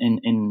proven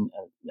in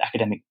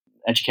academic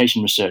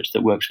education research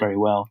that works very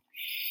well.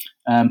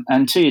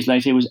 And 2 years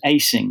later, it was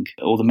acing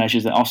all the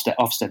measures that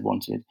Ofsted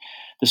wanted.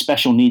 The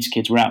special needs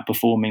kids were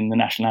outperforming the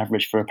national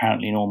average for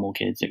apparently normal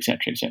kids, etc.,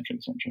 etc.,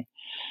 etc.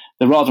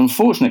 The rather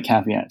unfortunate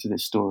caveat to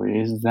this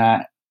story is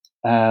that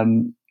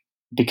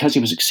because he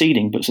was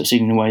succeeding, but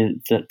succeeding in a way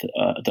that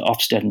the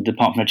Ofsted and the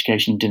Department of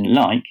Education didn't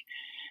like,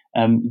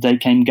 they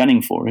came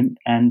gunning for him,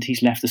 and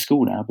he's left the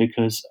school now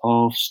because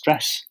of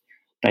stress,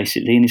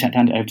 basically, and he's had to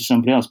hand it over to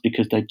somebody else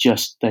because they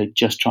just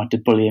tried to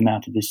bully him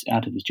out of his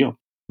job.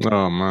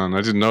 Oh man,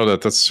 I didn't know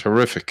that. That's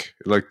horrific.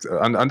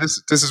 And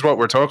this is what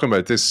we're talking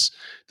about. This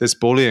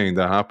bullying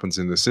that happens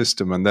in the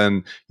system, and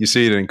then you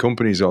see it in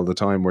companies all the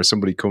time, where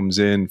somebody comes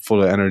in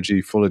full of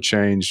energy, full of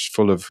change,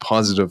 full of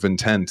positive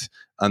intent,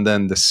 and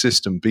then the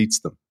system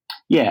beats them.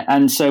 Yeah,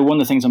 and so one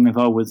of the things I'm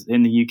involved with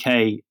in the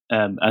UK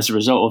as a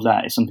result of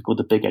that is something called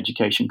the Big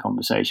Education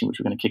Conversation, which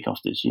we're going to kick off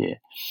this year.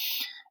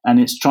 And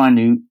it's trying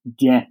to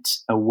get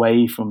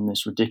away from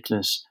this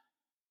ridiculous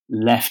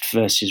left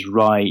versus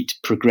right,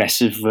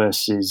 progressive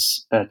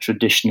versus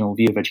traditional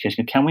view of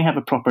education. Can we have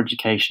a proper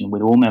education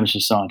with all members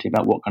of society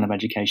about what kind of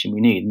education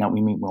we need? And that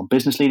we want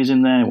business leaders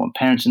in there, we want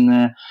parents in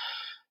there,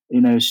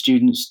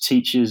 students,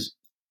 teachers,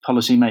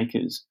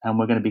 policymakers, and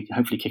we're going to be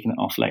hopefully kicking it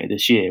off later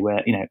this year,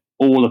 where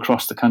all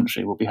across the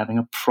country we'll be having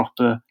a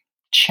proper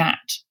chat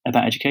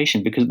about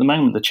education, because at the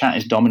moment the chat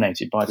is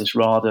dominated by this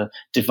rather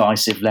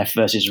divisive left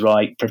versus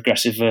right,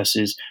 progressive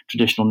versus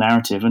traditional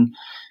narrative,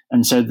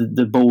 and so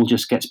the ball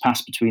just gets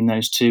passed between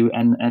those two,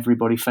 and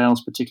everybody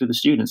fails, particularly the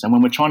students. And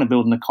when we're trying to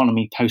build an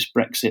economy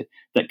post-Brexit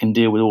that can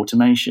deal with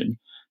automation,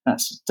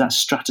 that's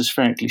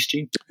stratospherically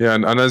stupid. Yeah,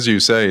 and as you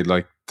say,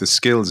 the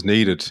skills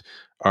needed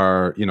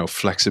are,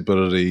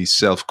 flexibility,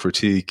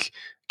 self-critique,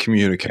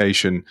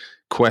 communication,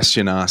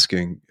 question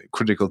asking,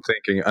 critical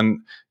thinking. And,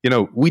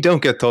 we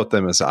don't get taught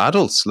them as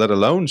adults, let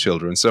alone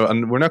children. So,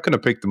 and we're not going to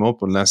pick them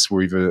up unless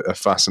we've a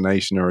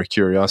fascination or a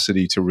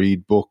curiosity to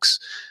read books,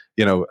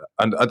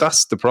 and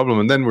that's the problem.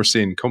 And then we're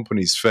seeing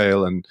companies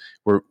fail, and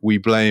we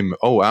blame,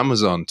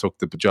 Amazon took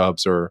the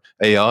jobs or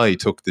AI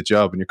took the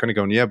job. And you're kind of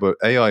going, yeah, but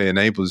AI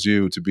enables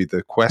you to be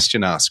the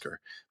question asker,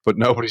 but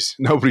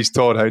nobody's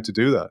taught how to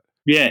do that.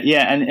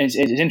 Yeah, and it's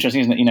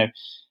interesting, isn't it?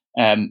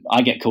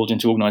 I get called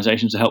into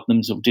organisations to help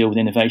them sort of deal with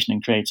innovation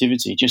and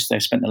creativity. Just they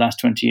spent the last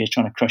 20 years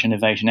trying to crush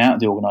innovation out of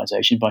the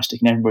organisation by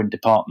sticking everybody in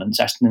departments,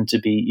 asking them to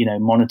be,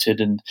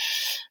 monitored and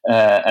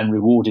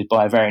rewarded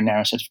by a very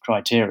narrow set of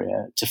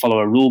criteria to follow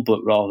a rule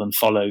book rather than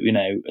follow,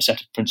 a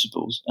set of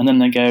principles. And then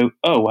they go,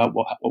 oh, well,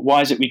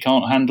 why is it we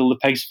can't handle the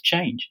pace of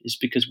change? It's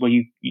because,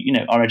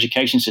 our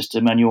education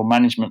system and your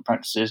management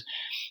practices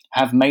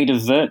have made a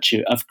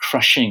virtue of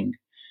crushing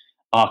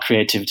our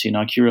creativity and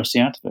our curiosity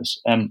out of us.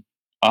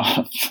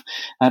 I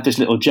have this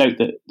little joke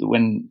that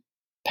when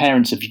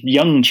parents of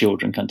young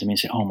children come to me and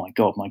say, oh my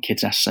God, my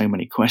kids ask so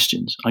many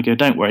questions, I go,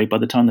 don't worry, by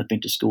the time they've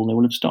been to school, they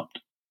will have stopped.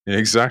 Yeah,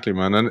 exactly,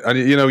 man. And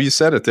you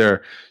said it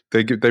there.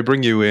 They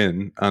bring you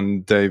in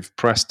and they've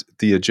pressed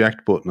the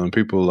eject button on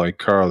people like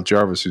Carl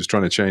Jarvis, who's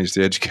trying to change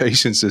the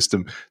education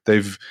system.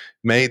 They've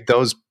made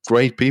those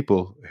great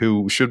people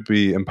who should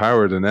be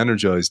empowered and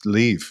energized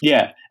leave.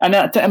 Yeah, and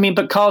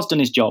but Carl's done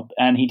his job,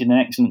 and he did an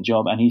excellent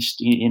job, and he's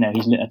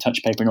lit a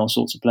touch paper in all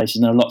sorts of places,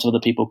 and there are lots of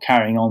other people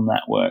carrying on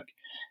that work,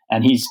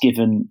 and he's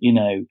given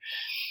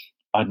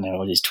I don't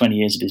know, his 20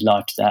 years of his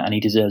life to that, and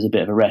he deserves a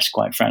bit of a rest,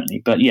 quite frankly.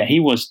 But yeah,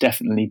 he was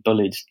definitely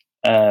bullied,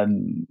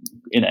 and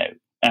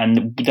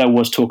there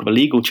was talk of a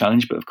legal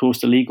challenge, but of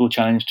course the legal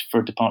challenge for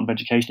a Department of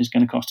Education is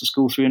going to cost the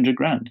school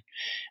 $300,000,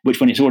 which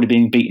when it's already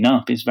being beaten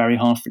up is very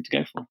hard for it to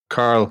go for.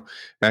 Carl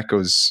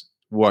echoes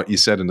what you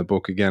said in the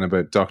book again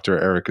about Dr.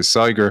 Erica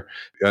Seiger.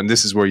 And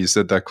this is where you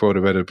said that quote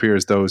about it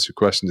appears those who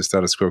question the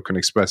status quo can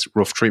expect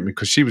rough treatment,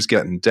 because she was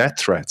getting death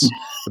threats.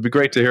 It'd be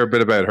great to hear a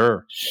bit about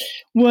her.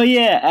 Well,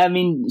 yeah,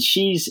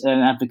 she's an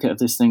advocate of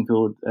this thing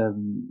called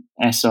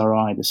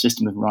SRI, the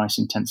System of Rice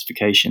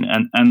Intensification.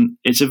 And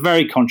it's a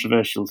very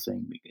controversial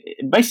thing.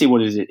 Basically,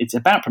 what is it? It's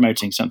about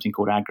promoting something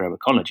called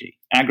agroecology.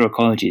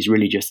 Agroecology is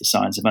really just the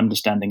science of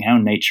understanding how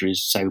nature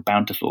is so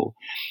bountiful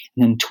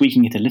and then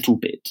tweaking it a little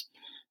bit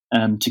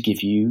to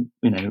give you,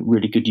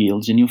 really good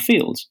yields in your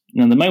fields.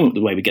 Now, at the moment,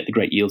 the way we get the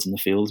great yields in the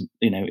fields,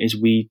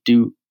 is we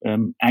do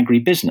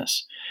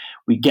agribusiness.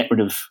 We get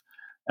rid of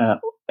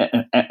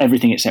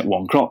everything except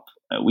one crop.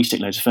 We stick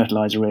loads of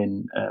fertilizer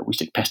in. We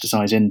stick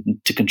pesticides in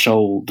to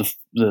control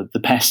the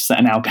pests that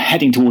are now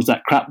heading towards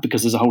that crop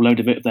because there's a whole load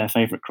of it of their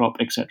favourite crop,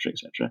 etc.,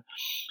 etc.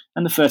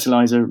 And the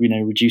fertilizer,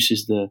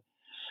 reduces the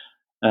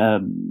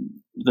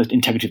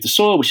integrity of the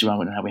soil, which is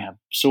around how we have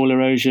soil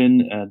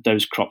erosion.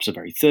 Those crops are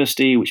very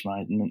thirsty, which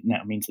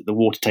now means that the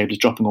water table is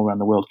dropping all around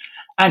the world.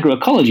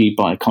 Agroecology,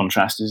 by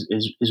contrast,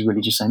 is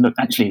really just saying, look,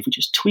 actually, if we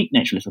just tweak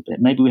nature a little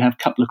bit, maybe we have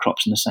a couple of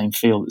crops in the same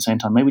field at the same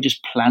time, maybe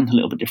just plant a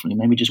little bit differently,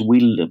 maybe just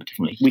weed a little bit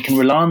differently. We can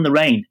rely on the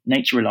rain.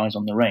 Nature relies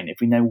on the rain. If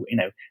we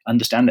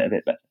understand it a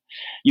bit better,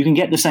 you can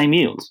get the same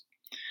yields.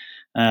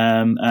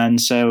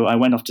 And so I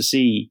went off to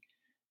see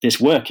this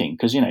working,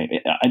 because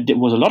there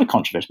was a lot of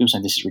controversy. People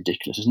saying this is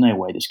ridiculous. There's no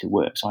way this could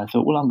work. So I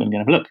thought, well, I'm going to go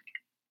have a look.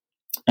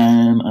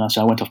 And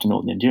so I went off to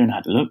Northern India and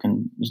had a look,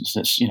 and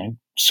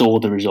saw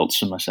the results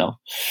for myself.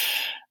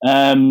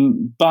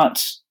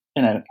 But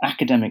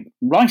academic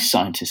rice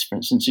scientists, for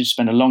instance, who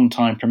spend a long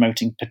time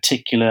promoting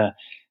particular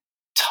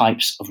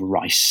types of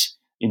rice,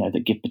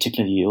 that give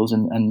particular yields,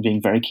 and being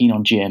very keen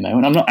on GMO.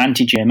 And I'm not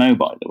anti-GMO,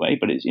 by the way,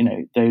 but it's,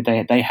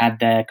 they had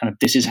their kind of,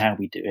 this is how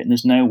we do it. And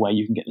there's no way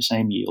you can get the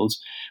same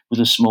yields with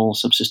a small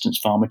subsistence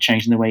farmer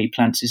changing the way he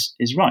plants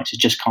his rice.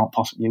 It just can't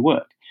possibly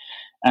work.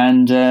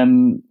 And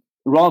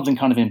rather than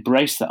kind of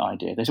embrace that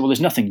idea, they said, well, there's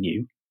nothing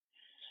new.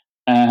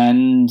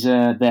 And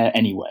there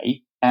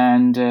anyway.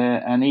 And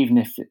even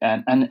if,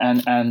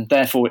 and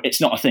therefore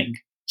it's not a thing.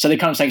 So they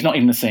kind of say it's not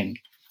even a thing.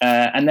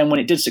 And then when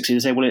it did succeed, they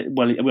say,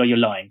 well, you're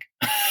lying.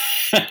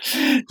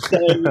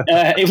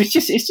 It's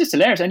just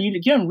hilarious. And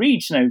you go and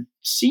read,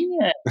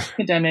 senior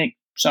academic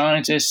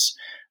scientists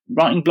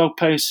writing blog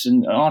posts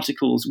and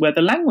articles where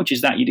the language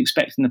is that you'd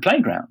expect in the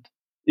playground.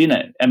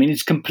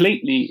 It's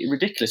completely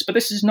ridiculous, but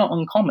this is not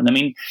uncommon.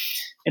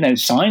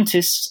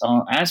 Scientists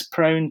are as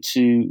prone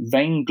to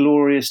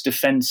vainglorious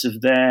defense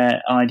of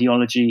their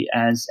ideology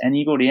as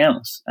anybody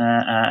else,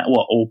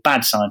 or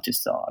bad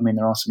scientists are.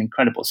 There are some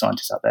incredible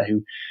scientists out there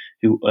who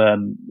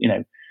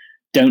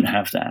don't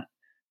have that.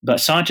 But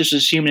scientists are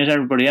as human as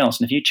everybody else,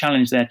 and if you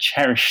challenge their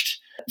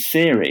cherished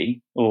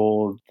theory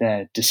or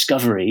their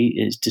discovery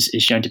is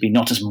shown to be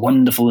not as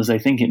wonderful as they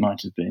think it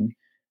might have been,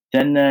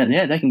 then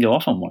they can go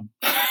off on one.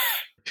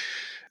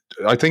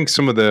 I think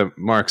some of the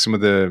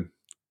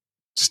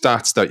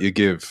stats that you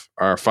give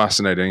are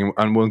fascinating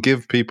and will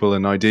give people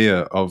an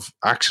idea of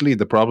actually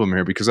the problem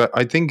here, because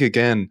I think,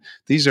 again,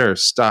 these are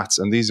stats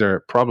and these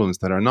are problems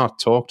that are not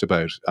talked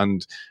about.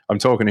 And I'm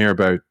talking here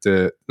about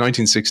the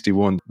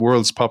 1961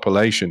 world's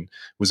population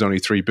was only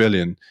 3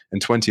 billion. In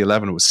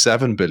 2011 it was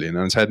 7 billion,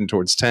 and it's heading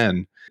towards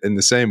 10. In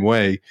the same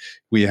way,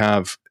 we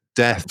have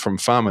death from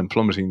famine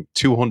plummeting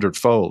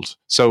 200-fold.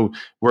 So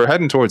we're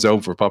heading towards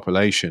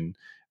overpopulation.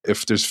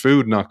 If there's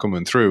food not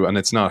coming through, and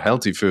it's not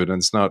healthy food, and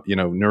it's not,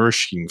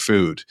 nourishing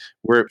food,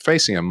 we're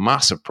facing a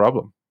massive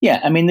problem.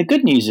 Yeah, the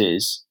good news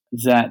is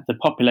that the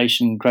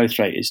population growth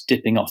rate is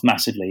dipping off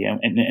massively, and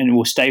it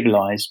will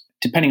stabilise,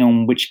 depending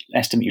on which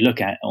estimate you look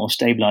at, it will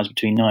stabilise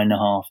between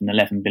 9.5 and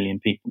 11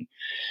 billion people.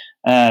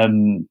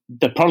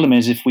 The problem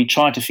is if we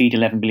try to feed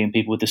 11 billion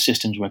people with the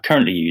systems we're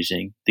currently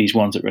using, these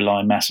ones that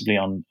rely massively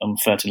on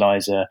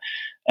fertilizer,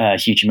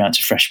 huge amounts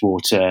of fresh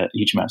water,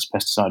 huge amounts of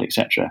pesticide,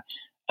 etc.,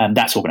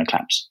 that's all going to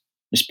collapse.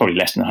 There's probably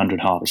less than 100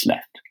 harvests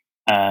left.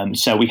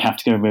 So we have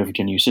to go over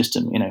to a new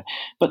system,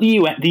 But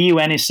the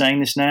UN is saying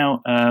this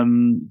now.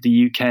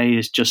 The UK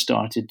has just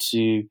started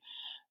to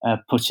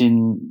put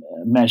in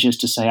measures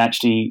to say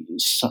actually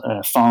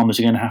farmers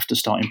are going to have to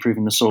start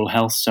improving the soil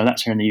health. So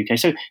that's here in the UK.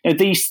 So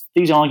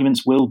these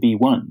arguments will be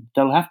won.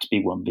 They'll have to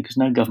be won because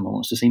no government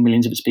wants to see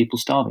millions of its people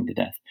starving to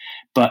death.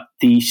 But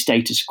the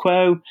status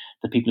quo,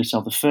 the people who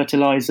sell the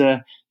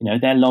fertilizer,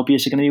 their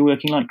lobbyists are going to be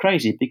working like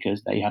crazy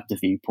because they have the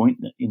viewpoint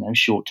that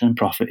short-term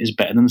profit is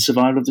better than the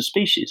survival of the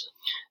species,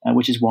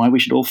 which is why we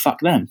should all fuck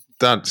them.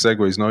 That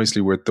segues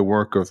nicely with the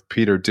work of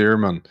Peter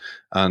Dearman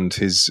and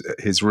his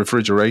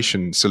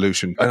refrigeration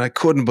solution. And I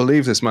couldn't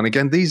believe this, man.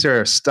 Again, these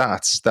are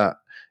stats that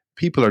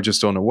people are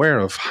just unaware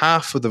of.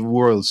 Half of the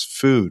world's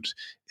food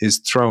is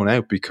thrown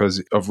out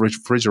because of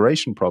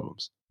refrigeration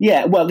problems.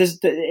 Yeah, well,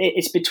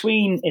 it's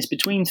between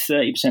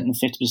 30% and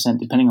 50%,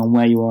 depending on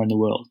where you are in the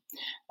world.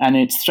 And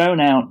it's thrown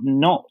out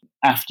not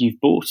after you've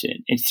bought it,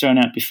 it's thrown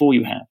out before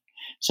you have.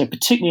 So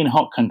particularly in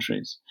hot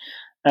countries,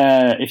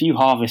 if you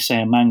harvest,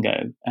 say, a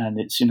mango and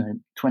it's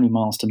 20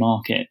 miles to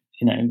market,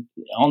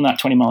 on that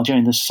 20-mile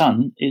journey, the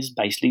sun is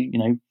basically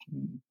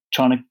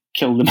trying to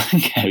kill the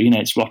mango.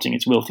 It's rotting,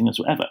 it's wilting, it's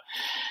whatever.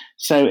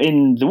 So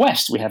in the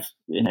West, we have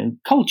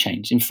cold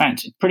chains. In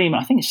fact,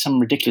 I think it's some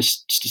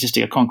ridiculous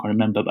statistic I can't quite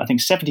remember, but I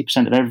think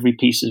 70% of every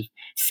piece of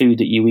food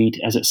that you eat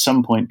has at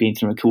some point been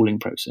through a cooling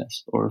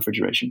process or a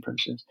refrigeration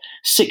process.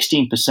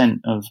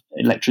 16% of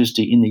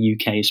electricity in the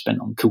UK is spent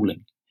on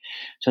cooling.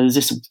 So there's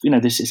this,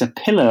 this is a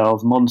pillar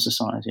of modern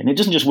society, and it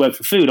doesn't just work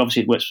for food.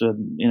 Obviously, it works for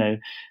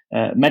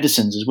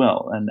medicines as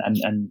well,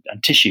 and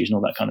tissues and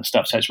all that kind of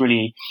stuff. So it's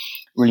really,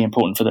 really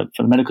important for the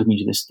medical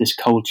community. This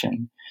cold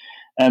chain.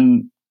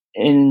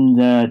 In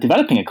the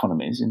developing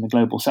economies, in the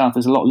global south,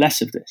 there's a lot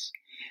less of this.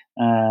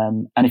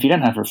 And if you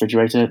don't have a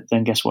refrigerator,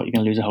 then guess what? You're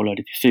going to lose a whole load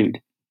of your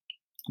food.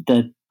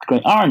 The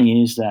great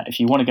irony is that if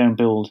you want to go and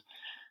build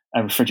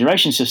a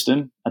refrigeration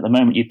system, at the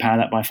moment you'd power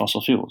that by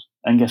fossil fuels.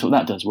 And guess what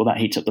that does? Well, that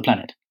heats up the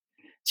planet.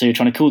 So you're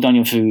trying to cool down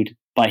your food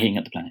by heating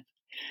up the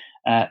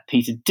planet.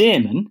 Peter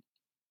Dearman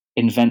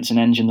invents an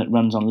engine that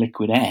runs on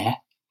liquid air.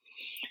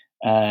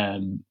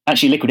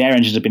 Actually, liquid air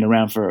engines have been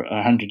around for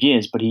 100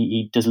 years, but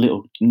he does a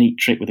little neat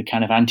trick with a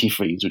can of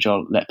antifreeze, which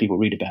I'll let people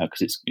read about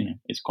because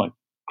it's quite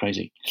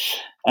crazy.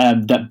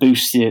 That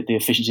boosts the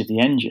efficiency of the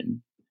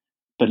engine.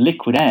 But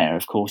liquid air,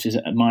 of course, is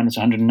at minus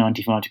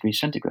 195 degrees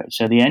centigrade.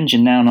 So the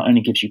engine now not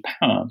only gives you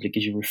power, but it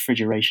gives you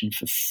refrigeration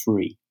for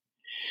free.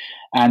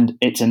 And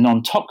it's a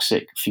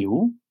non-toxic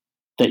fuel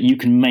that you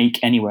can make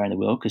anywhere in the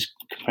world because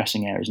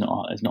compressing air is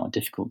not a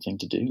difficult thing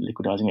to do.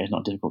 Liquidizing air is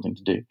not a difficult thing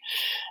to do.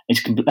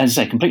 It's, as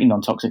I say, completely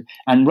non-toxic.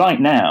 And right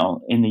now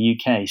in the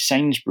UK,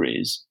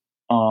 Sainsbury's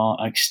are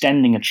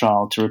extending a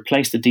trial to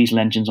replace the diesel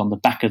engines on the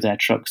back of their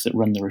trucks that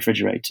run the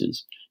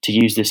refrigerators to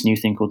use this new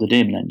thing called the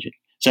Dearman engine.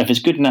 So if it's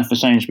good enough for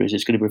Sainsbury's,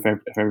 it's good to be for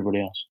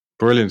everybody else.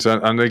 Brilliant.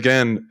 And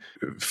again,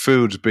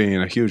 food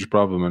being a huge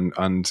problem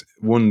and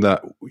one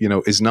that,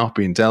 is not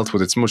being dealt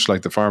with. It's much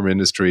like the pharma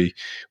industry.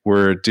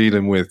 We're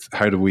dealing with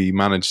how do we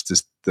manage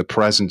the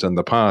present and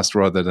the past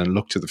rather than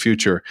look to the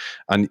future.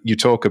 And you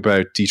talk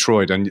about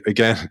Detroit. And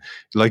again,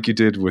 like you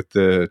did with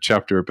the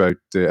chapter about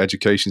the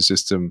education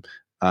system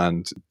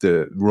and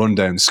the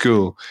rundown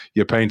school,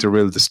 you paint a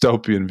real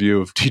dystopian view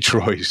of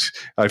Detroit.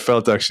 I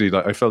felt actually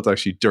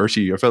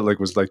dirty. I felt like it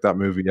was like that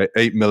movie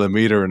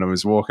 8mm, and I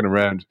was walking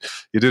around.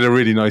 You did a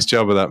really nice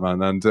job of that,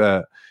 man.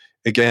 And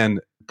again,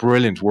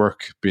 brilliant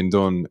work being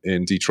done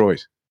in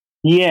Detroit.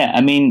 Yeah,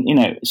 I mean,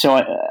 so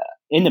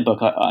in the book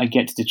I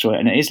get to Detroit,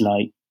 and it is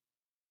like,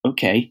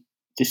 okay,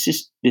 this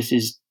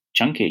is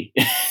chunky.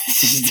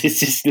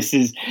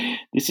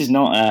 this is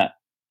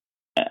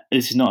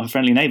not a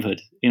friendly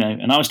neighborhood,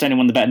 and I was staying in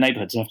one of the better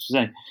neighborhoods, I have to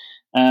say.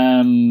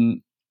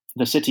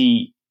 The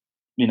city,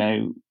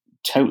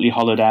 totally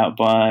hollowed out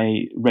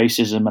by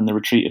racism and the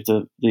retreat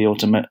of the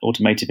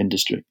automotive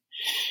industry.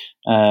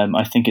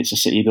 I think it's a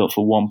city built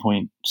for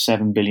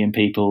 1.7 billion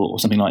people or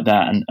something like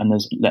that, and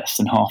there's less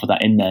than half of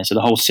that in there. So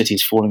the whole city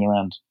is falling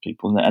around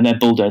people, and they're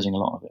bulldozing a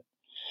lot of it.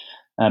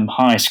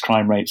 Highest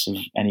crime rates of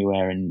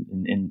anywhere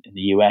in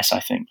the US,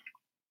 I think.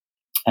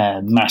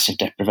 Massive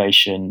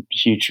deprivation,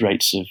 huge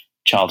rates of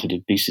childhood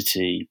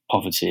obesity,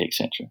 poverty,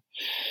 etc.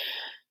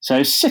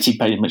 So city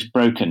pretty much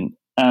broken.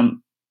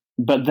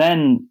 But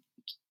then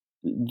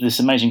this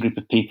amazing group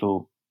of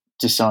people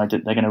decide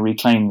that they're going to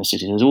reclaim the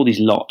city. There's all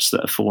these lots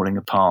that are falling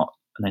apart,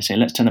 and they say,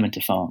 let's turn them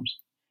into farms.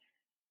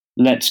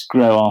 Let's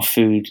grow our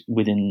food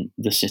within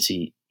the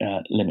city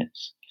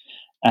limits.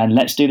 And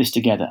let's do this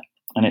together.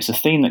 And it's a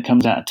theme that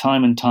comes out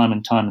time and time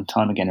and time and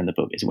time again in the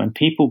book, is when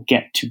people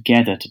get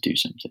together to do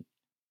something,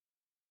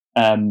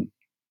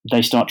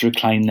 they start to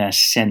reclaim their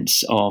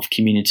sense of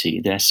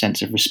community, their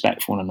sense of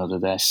respect for one another,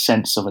 their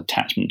sense of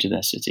attachment to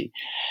their city.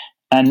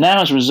 And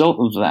now, as a result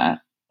of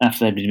that,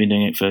 after they've been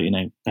doing it for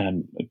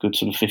a good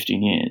sort of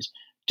 15 years,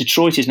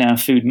 Detroit is now a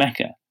food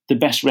mecca. The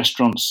best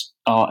restaurants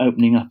are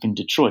opening up in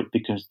Detroit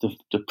because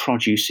the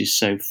produce is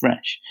so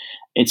fresh.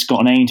 It's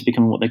got an aim to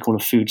become what they call a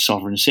food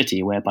sovereign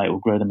city, whereby it will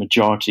grow the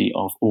majority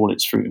of all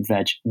its fruit and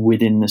veg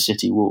within the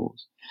city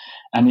walls.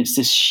 And it's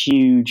this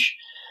huge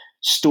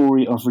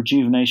story of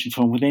rejuvenation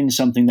from within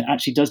something that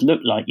actually does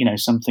look like,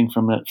 something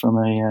from a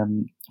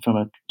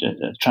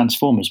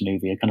Transformers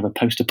movie, a kind of a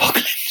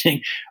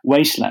post-apocalyptic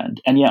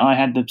wasteland. And yet I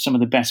had some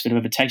of the best food I've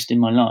ever tasted in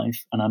my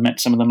life, and I met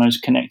some of the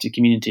most connected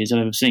communities I've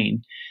ever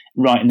seen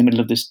right in the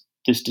middle of this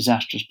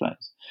disastrous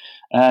place.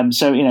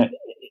 So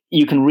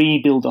you can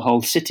rebuild the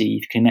whole city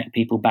if you connect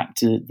people back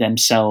to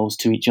themselves,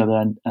 to each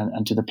other,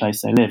 and to the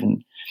place they live.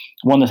 And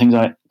one of the things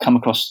I come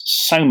across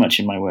so much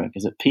in my work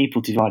is that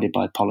people divided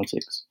by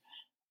politics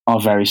are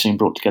very soon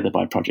brought together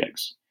by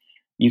projects.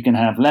 You can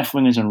have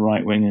left-wingers and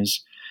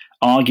right-wingers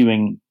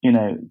arguing,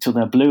 till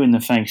they're blue in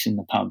the face in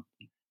the pub,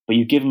 but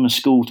you give them a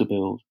school to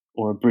build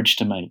or a bridge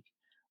to make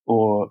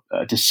or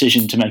a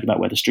decision to make about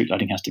where the street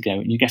lighting has to go,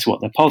 and you guess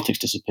what? Their politics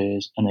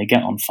disappears and they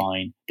get on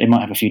fine. They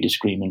might have a few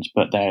disagreements,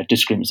 but they're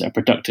disagreements that are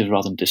productive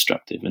rather than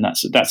destructive. And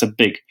that's a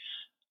big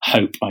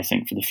hope, I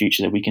think, for the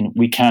future, that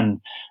we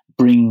can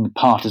bring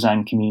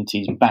partisan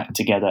communities back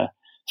together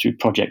through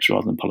projects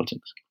rather than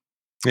politics.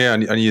 Yeah,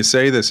 and you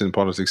say this in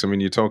politics. I mean,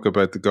 you talk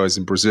about the guys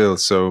in Brazil,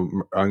 so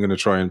I'm going to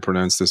try and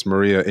pronounce this: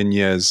 Maria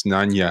Inês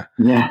Nanya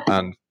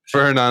and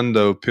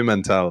Fernando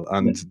Pimentel,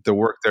 and the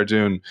work they're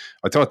doing.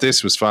 I thought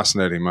this was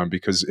fascinating, man,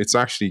 because it's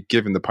actually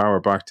giving the power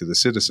back to the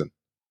citizen.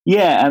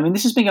 Yeah, I mean,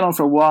 this has been going on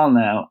for a while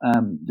now,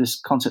 this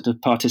concept of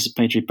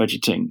participatory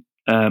budgeting.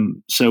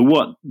 So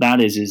what that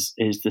is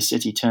the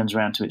city turns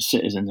around to its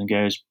citizens and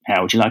goes,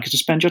 how would you like us to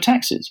spend your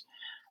taxes?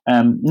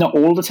 Not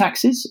all the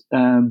taxes,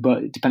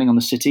 but depending on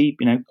the city,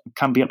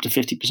 can be up to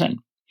 50%.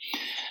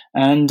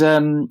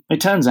 And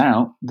it turns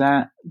out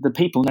that the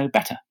people know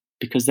better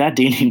because they're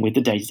dealing with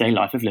the day-to-day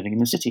life of living in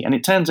the city. And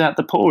it turns out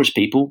the poorest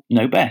people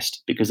know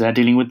best because they're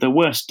dealing with the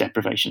worst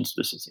deprivations of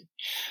the city.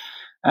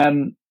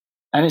 And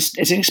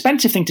it's an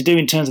expensive thing to do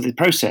in terms of the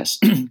process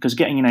because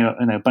getting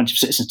a bunch of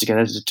citizens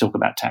together to talk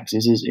about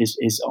taxes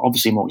is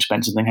obviously more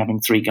expensive than having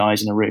three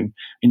guys in a room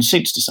in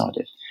suits decide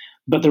it.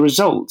 But the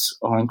results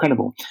are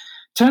incredible.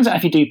 Turns out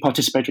if you do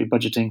participatory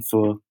budgeting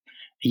for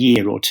a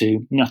year or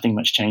two, nothing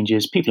much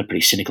changes. People are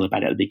pretty cynical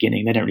about it at the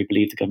beginning. They don't really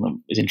believe the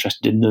government is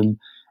interested in them.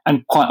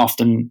 And quite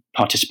often,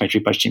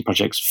 participatory budgeting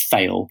projects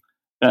fail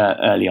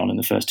early on in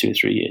the first 2 or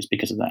 3 years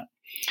because of that.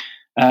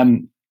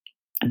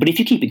 But if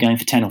you keep it going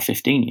for 10 or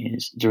 15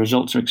 years, the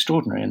results are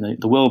extraordinary. And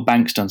the World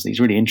Bank's done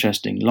these really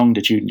interesting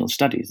longitudinal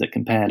studies that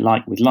compare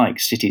like with like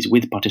cities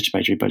with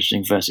participatory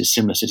budgeting versus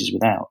similar cities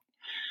without.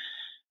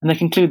 And they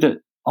conclude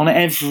that on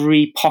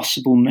every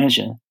possible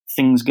measure,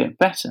 things get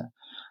better.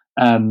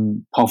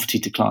 Poverty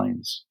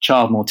declines,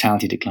 child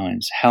mortality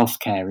declines,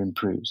 healthcare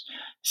improves.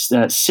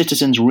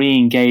 Citizens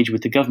re-engage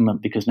with the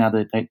government because now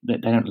they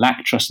don't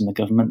lack trust in the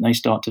government. They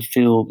start to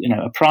feel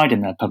a pride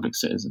in their public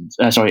citizens.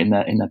 In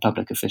their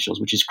public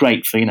officials, which is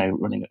great for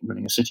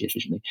running a city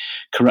efficiently.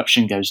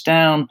 Corruption goes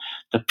down.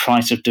 The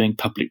price of doing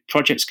public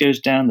projects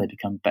goes down. They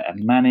become better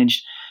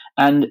managed.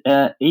 And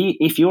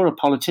if you're a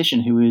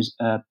politician who is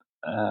a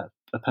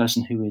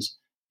person who is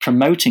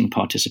promoting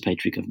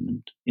participatory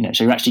government,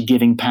 so you're actually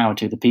giving power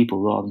to the people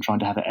rather than trying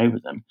to have it over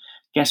them,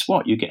 guess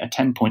what? You get a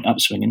 10-point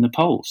upswing in the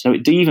polls. So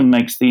it even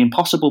makes the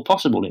impossible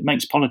possible. It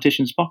makes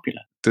politicians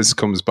popular. This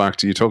comes back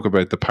to, you talk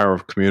about the power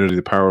of community,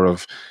 the power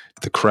of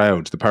the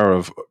crowd, the power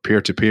of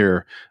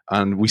peer-to-peer.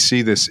 And we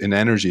see this in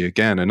energy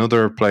again.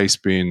 Another place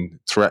being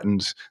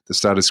threatened, the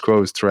status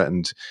quo is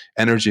threatened,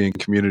 energy in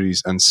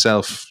communities and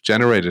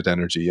self-generated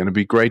energy. And it'd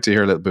be great to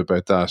hear a little bit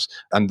about that.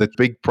 And the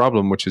big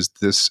problem, which is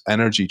this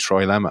energy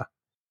trilemma.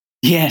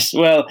 Yes,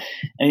 well,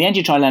 and the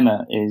energy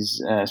trilemma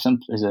is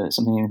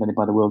something invented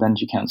by the World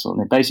Energy Council, and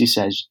it basically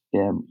says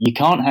you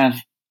can't have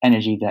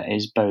energy that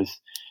is both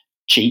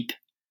cheap,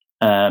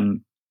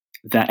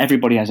 that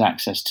everybody has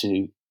access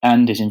to,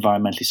 and is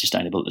environmentally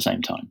sustainable at the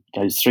same time.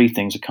 Those three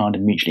things are kind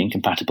of mutually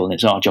incompatible, and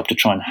it's our job to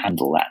try and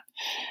handle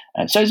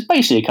that. So it's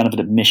basically kind of an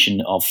admission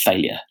of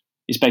failure.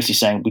 It's basically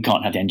saying we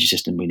can't have the energy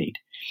system we need.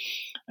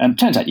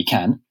 Turns out you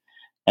can.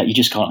 You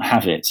just can't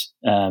have it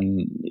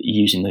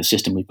using the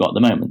system we've got at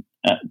the moment.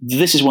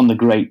 This is one of the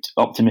great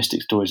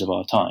optimistic stories of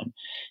our time,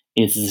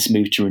 is this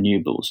move to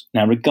renewables.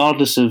 Now,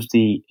 regardless of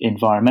the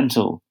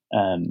environmental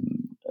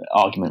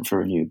argument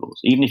for renewables,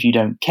 even if you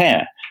don't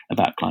care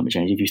about climate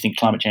change, if you think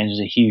climate change is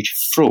a huge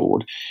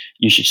fraud,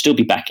 you should still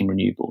be backing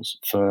renewables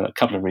for a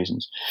couple of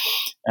reasons.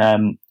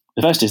 The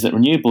first is that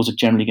renewables are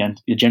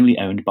generally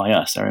owned by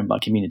us. They're owned by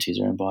communities.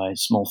 They're owned by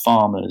small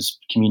farmers,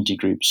 community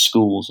groups,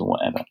 schools, or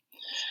whatever.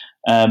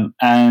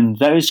 And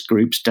those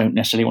groups don't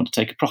necessarily want to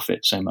take a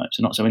profit so much.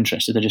 They're not so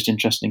interested. They're just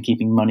interested in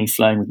keeping money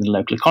flowing within the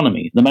local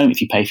economy. At the moment,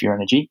 if you pay for your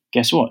energy,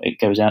 guess what? It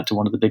goes out to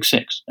one of the big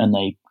six and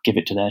they give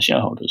it to their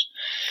shareholders.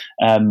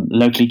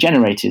 Locally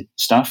generated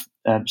stuff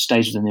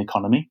stays within the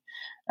economy,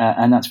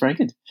 and that's very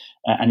good.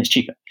 And it's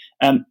cheaper.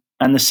 And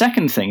the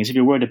second thing is, if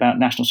you're worried about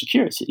national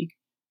security,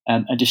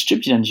 A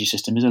distributed energy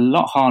system is a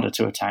lot harder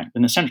to attack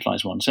than a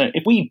centralized one. So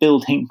if we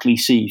build Hinkley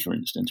C, for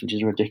instance, which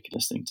is a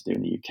ridiculous thing to do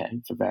in the UK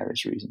for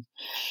various reasons,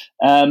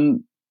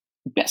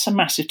 that's a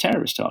massive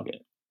terrorist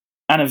target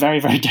and a very,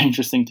 very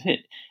dangerous thing to hit.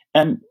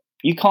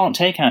 You can't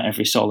take out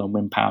every solar and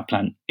wind power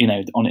plant, in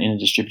a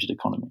distributed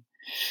economy.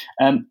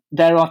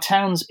 There are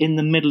towns in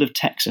the middle of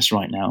Texas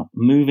right now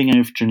moving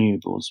over to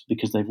renewables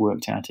because they've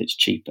worked out it's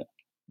cheaper.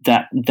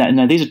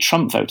 Now these are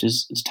Trump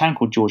voters. It's a town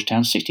called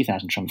Georgetown,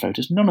 60,000 Trump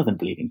voters. None of them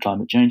believe in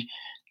climate change.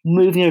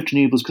 Moving over to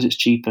renewables because it's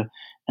cheaper,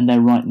 and they're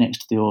right next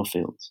to the oil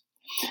fields.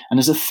 And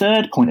there's a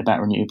third point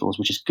about renewables,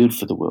 which is good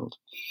for the world.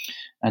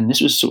 And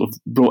this was sort of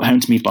brought home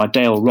to me by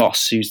Dale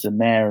Ross, who's the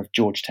mayor of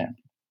Georgetown.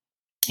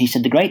 He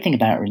said the great thing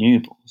about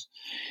renewables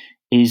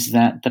is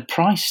that the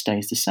price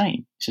stays the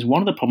same. He says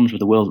one of the problems with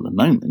the world at the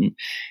moment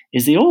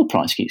is the oil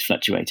price keeps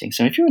fluctuating.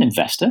 So if you're an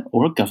investor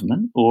or a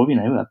government or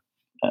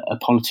a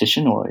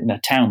politician or a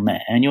town mayor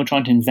and you're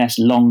trying to invest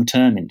long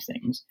term in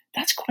things,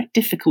 that's quite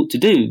difficult to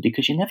do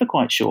because you're never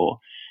quite sure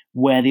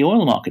where the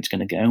oil market's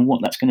going to go and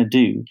what that's going to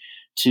do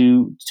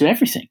to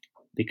everything.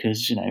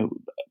 Because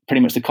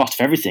pretty much the cost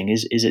of everything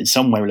is in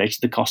some way related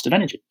to the cost of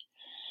energy.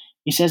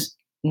 He says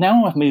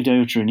now I've moved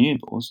over to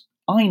renewables,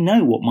 I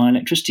know what my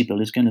electricity bill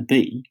is going to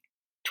be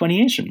 20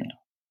 years from now.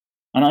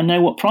 And I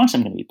know what price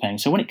I'm going to be paying.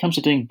 So when it comes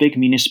to doing big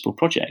municipal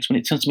projects, when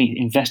it comes to me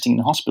investing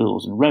in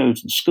hospitals and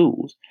roads and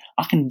schools,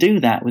 I can do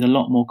that with a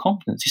lot more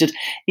confidence. He said,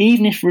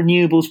 even if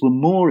renewables were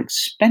more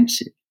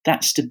expensive,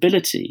 that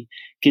stability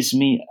gives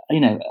me,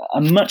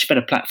 a much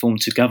better platform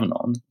to govern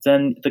on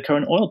than the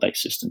current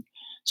oil-based system.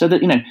 So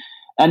that,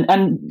 and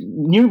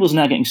renewables are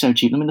now getting so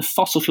cheap. I mean, the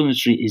fossil fuel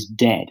industry is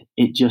dead.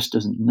 It just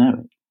doesn't know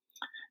it.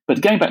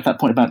 But going back to that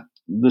point about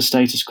the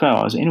status quo,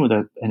 I was in with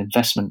an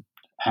investment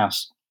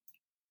house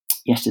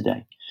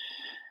yesterday,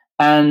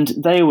 and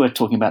they were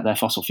talking about their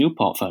fossil fuel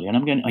portfolio, and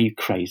I'm going, are you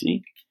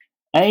crazy?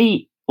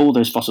 All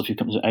those fossil fuel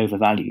companies are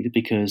overvalued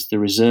because the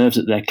reserves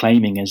that they're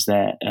claiming as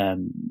their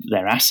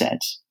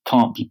assets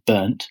can't be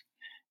burnt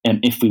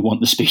if we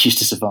want the species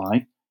to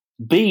survive.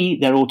 B,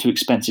 they're all too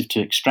expensive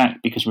to extract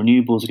because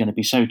renewables are going to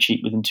be so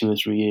cheap within 2 or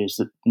 3 years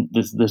that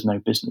there's no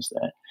business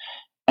there.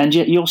 And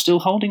yet you're still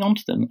holding on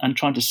to them and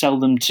trying to sell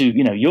them to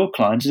your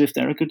clients as if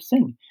they're a good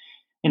thing.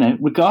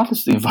 Regardless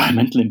of the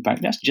environmental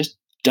impact, that's just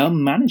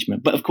dumb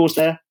management. But of course,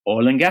 they're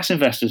oil and gas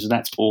investors, so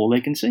that's all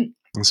they can see.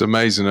 It's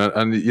amazing.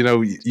 And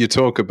you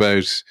talk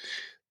about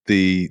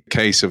the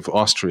case of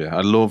Austria.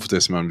 I love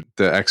this, man.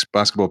 The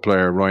ex-basketball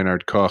player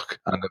Reinhard Koch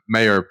and the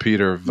mayor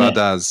Peter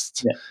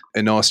Vadast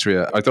in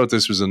Austria. I thought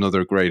this was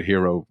another great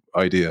hero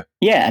idea.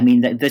 Yeah, I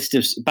mean, this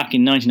just, back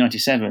in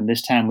 1997,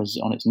 this town was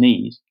on its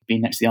knees,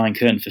 been next to the Iron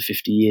Curtain for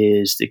 50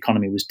 years. The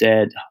economy was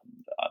dead.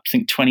 I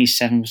think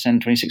 27%,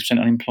 26%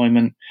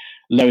 unemployment.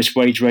 Lowest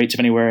wage rates of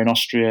anywhere in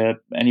Austria.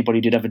 Anybody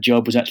who did have a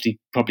job was actually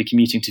probably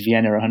commuting to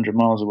Vienna 100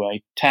 miles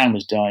away. Town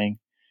was dying.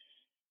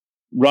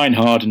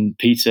 Reinhard and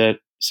Peter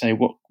say,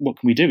 what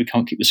can we do? We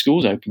can't keep the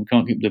schools open. We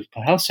can't keep the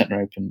health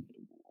centre open.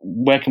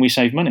 Where can we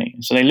save money?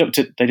 So they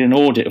did an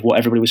audit of what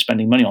everybody was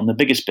spending money on. The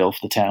biggest bill for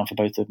the town, for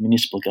both the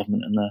municipal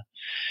government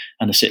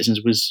and the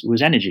citizens,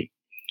 was energy,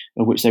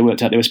 of which they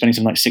worked out they were spending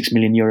something like €6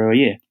 million a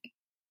year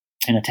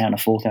in a town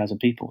of 4,000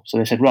 people. So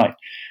they said, right,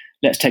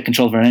 let's take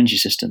control of our energy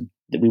system.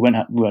 That we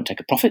won't take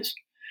a profit,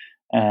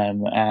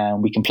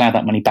 and we can plough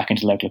that money back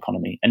into the local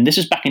economy. And this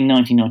is back in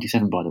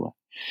 1997, by the way.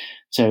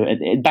 So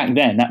back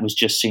then, that was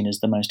just seen as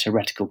the most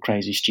heretical,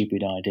 crazy,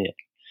 stupid idea.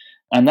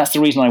 And that's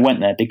the reason I went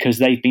there, because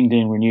they've been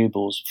doing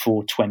renewables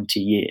for 20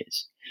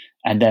 years.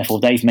 And therefore,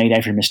 they've made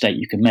every mistake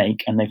you can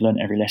make, and they've learned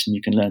every lesson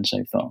you can learn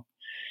so far.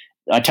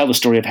 I tell the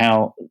story of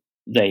how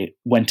they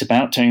went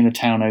about turning the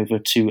town over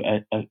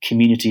to a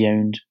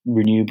community-owned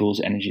renewables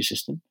energy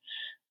system.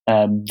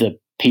 The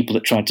people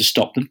that tried to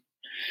stop them,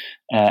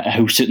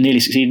 who nearly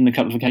succeeded in a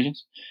couple of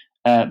occasions.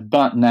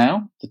 But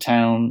now the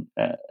town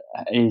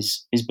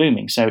is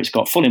booming. So it's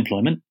got full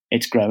employment.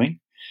 It's growing.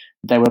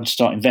 They were able to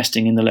start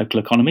investing in the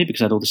local economy because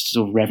they had all this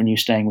sort of revenue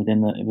staying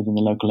within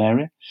the local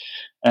area.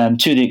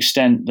 To the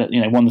extent that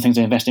one of the things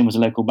they invested in was a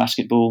local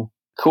basketball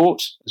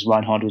court, as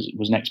Reinhard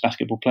was an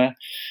ex-basketball player,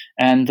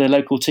 and the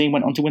local team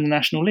went on to win the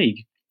National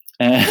League.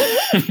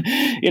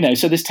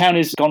 So this town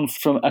has gone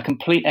from a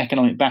complete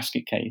economic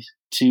basket case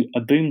to a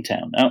boom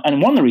town.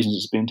 And one of the reasons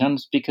it's a boom town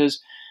is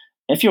because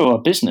if you're a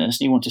business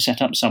and you want to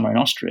set up somewhere in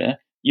Austria,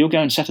 you'll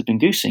go and set up in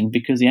Goosing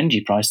because the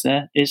energy price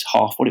there is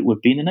half what it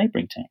would be in a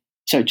neighbouring town.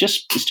 So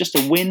it's just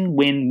a win,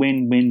 win,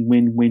 win, win,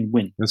 win, win,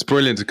 win. It's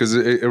brilliant because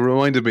it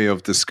reminded me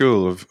of the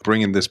school, of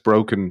bringing this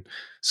broken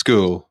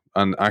school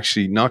and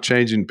actually not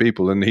changing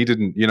people. And he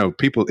didn't,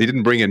 he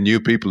didn't bring in new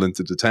people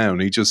into the town.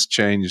 He just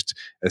changed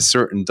a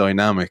certain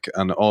dynamic,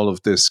 and all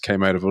of this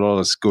came out of it. All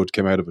this good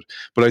came out of it.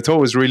 But I thought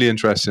it was really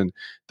interesting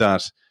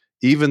that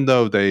even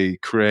though they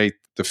create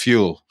the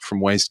fuel from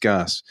waste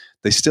gas,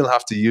 they still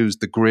have to use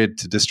the grid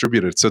to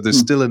distribute it. So there's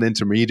still an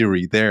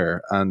intermediary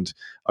there. And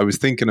I was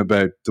thinking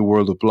about the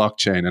world of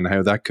blockchain and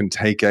how that can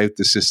take out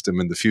the system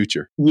in the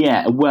future.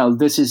 Yeah, well,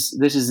 this is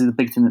the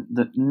big thing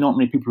that not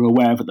many people are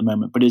aware of at the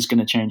moment, but is going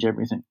to change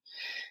everything.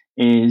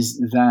 is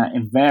that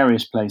in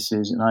various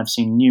places, and I've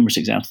seen numerous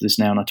examples of this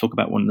now, and I talk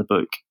about one in the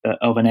book,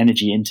 of an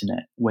energy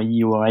internet where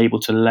you are able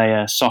to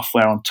layer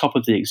software on top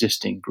of the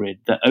existing grid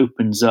that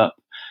opens up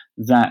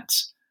that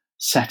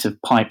set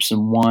of pipes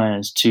and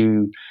wires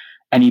to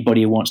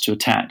anybody who wants to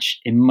attach,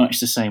 in much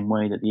the same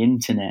way that the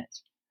internet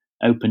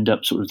opened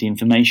up sort of the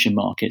information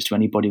markets to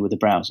anybody with a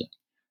browser.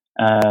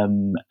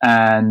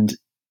 And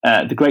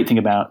the great thing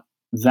about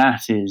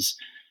that is,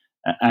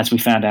 as we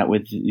found out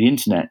with the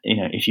internet,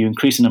 if you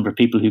increase the number of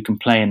people who can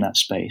play in that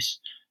space,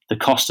 the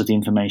cost of the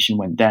information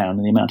went down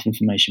and the amount of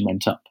information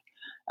went up.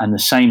 And the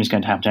same is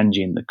going to happen to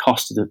energy, and the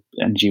cost of the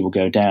energy will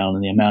go down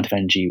and the amount of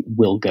energy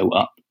will go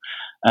up.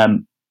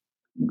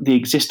 The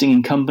existing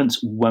incumbents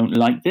won't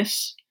like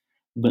this,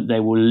 but they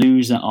will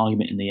lose that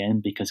argument in the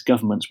end, because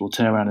governments will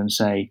turn around and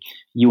say,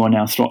 you are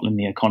now throttling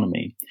the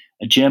economy.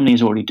 Germany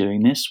is already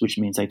doing this, which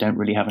means they don't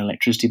really have an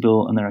electricity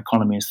bill and their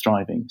economy is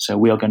thriving. So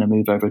we are going to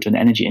move over to an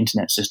energy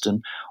internet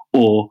system,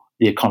 or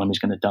the economy is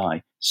going to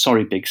die.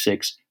 Sorry, Big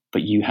Six,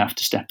 but you have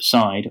to step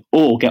aside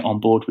or get on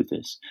board with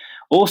this.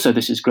 Also,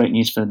 this is great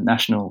news for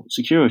national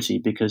security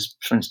because,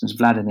 for instance,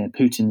 Vladimir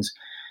Putin's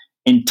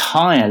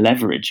entire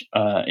leverage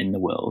in the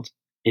world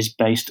is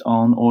based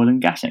on oil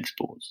and gas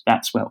exports.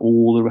 That's where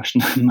all the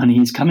Russian money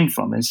is coming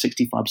from, and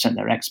 65% of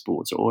their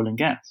exports are oil and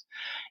gas.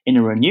 In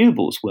a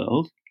renewables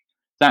world,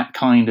 that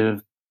kind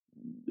of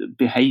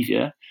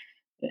behavior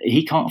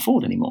he can't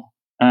afford anymore,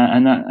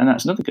 and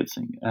that's another good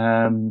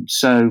thing.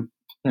 So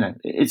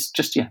it's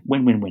just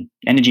win-win-win.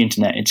 Energy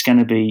internet, it's going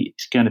to be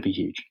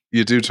huge.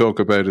 You do talk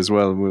about as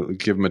well, and we'll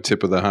give him a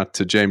tip of the hat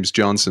to James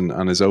Johnson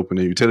and his Open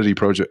Utility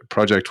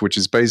project, which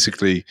is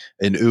basically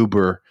an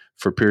Uber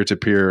for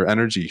peer-to-peer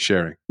energy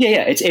sharing.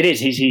 Yeah, it is.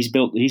 He's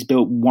built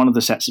one of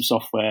the sets of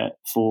software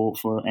for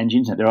energy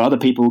internet. There are other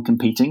people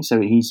competing,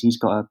 so he's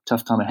got a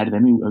tough time ahead of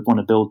him who want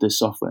to build this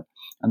software,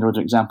 and there are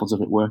other examples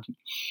of it working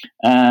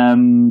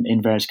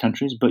in various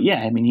countries. But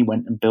yeah, I mean, he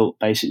went and built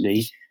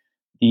basically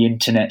the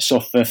internet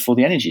software for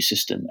the energy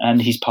system,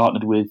 and he's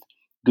partnered with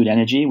Good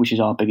Energy, which is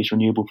our biggest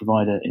renewable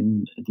provider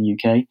in the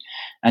UK,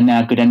 and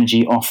now Good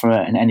Energy offer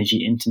an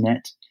energy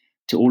internet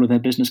to all of their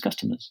business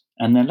customers,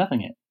 and they're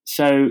loving it.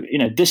 So,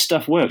 this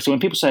stuff works. So when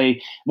people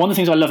say, one of the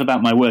things I love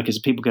about my work is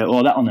that people go,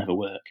 oh, that'll never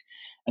work.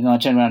 And then I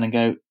turn around and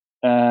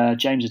go,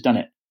 James has done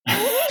it.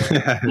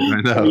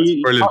 I know,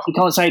 it's brilliant. You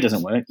can't say it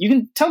doesn't work. You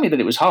can tell me that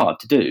it was hard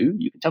to do.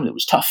 You can tell me that it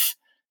was tough.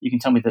 You can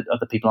tell me that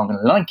other people aren't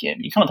going to like it.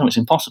 You can't tell me it's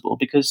impossible,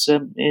 because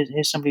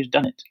here's somebody who's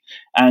done it.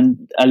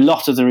 And a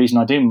lot of the reason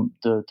I do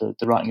the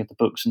writing of the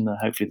books and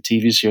hopefully the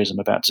TV series I'm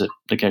about to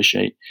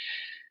negotiate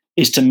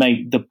is to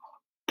make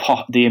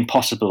the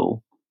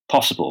impossible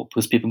possible,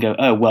 because people go,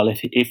 oh, well,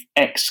 if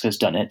X has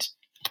done it,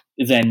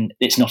 then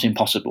it's not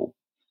impossible.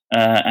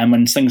 And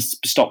when things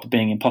stop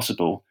being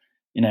impossible,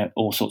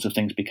 all sorts of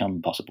things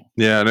become possible.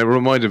 Yeah, and it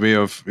reminded me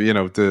of,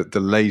 the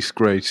late,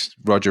 great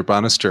Roger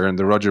Bannister and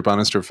the Roger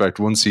Bannister effect.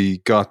 Once he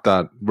got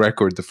that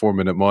record, the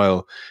 4-minute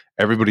mile,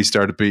 everybody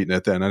started beating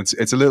it then. And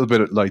it's a little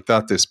bit like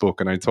that, this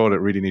book, and I thought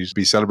it really needed to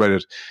be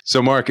celebrated.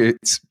 So, Mark,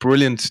 it's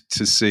brilliant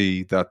to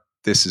see that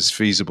this is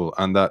feasible,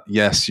 and that,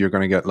 yes, you're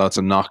going to get lots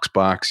of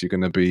knockbacks, you're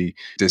going to be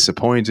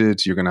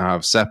disappointed, you're going to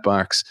have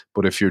setbacks,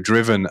 but if you're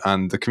driven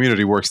and the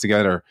community works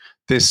together,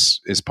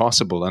 this is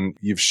possible. And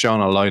you've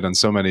shone a light on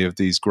so many of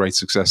these great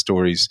success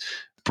stories.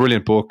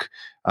 Brilliant book.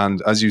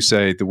 And as you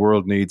say, the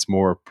world needs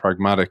more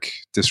pragmatic,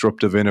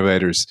 disruptive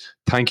innovators.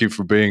 Thank you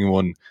for being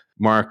one.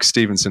 Mark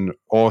Stevenson,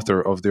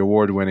 author of the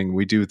award-winning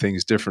We Do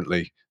Things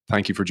Differently.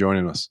 Thank you for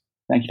joining us.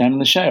 Thank you for having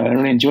the show. I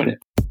really enjoyed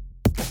it.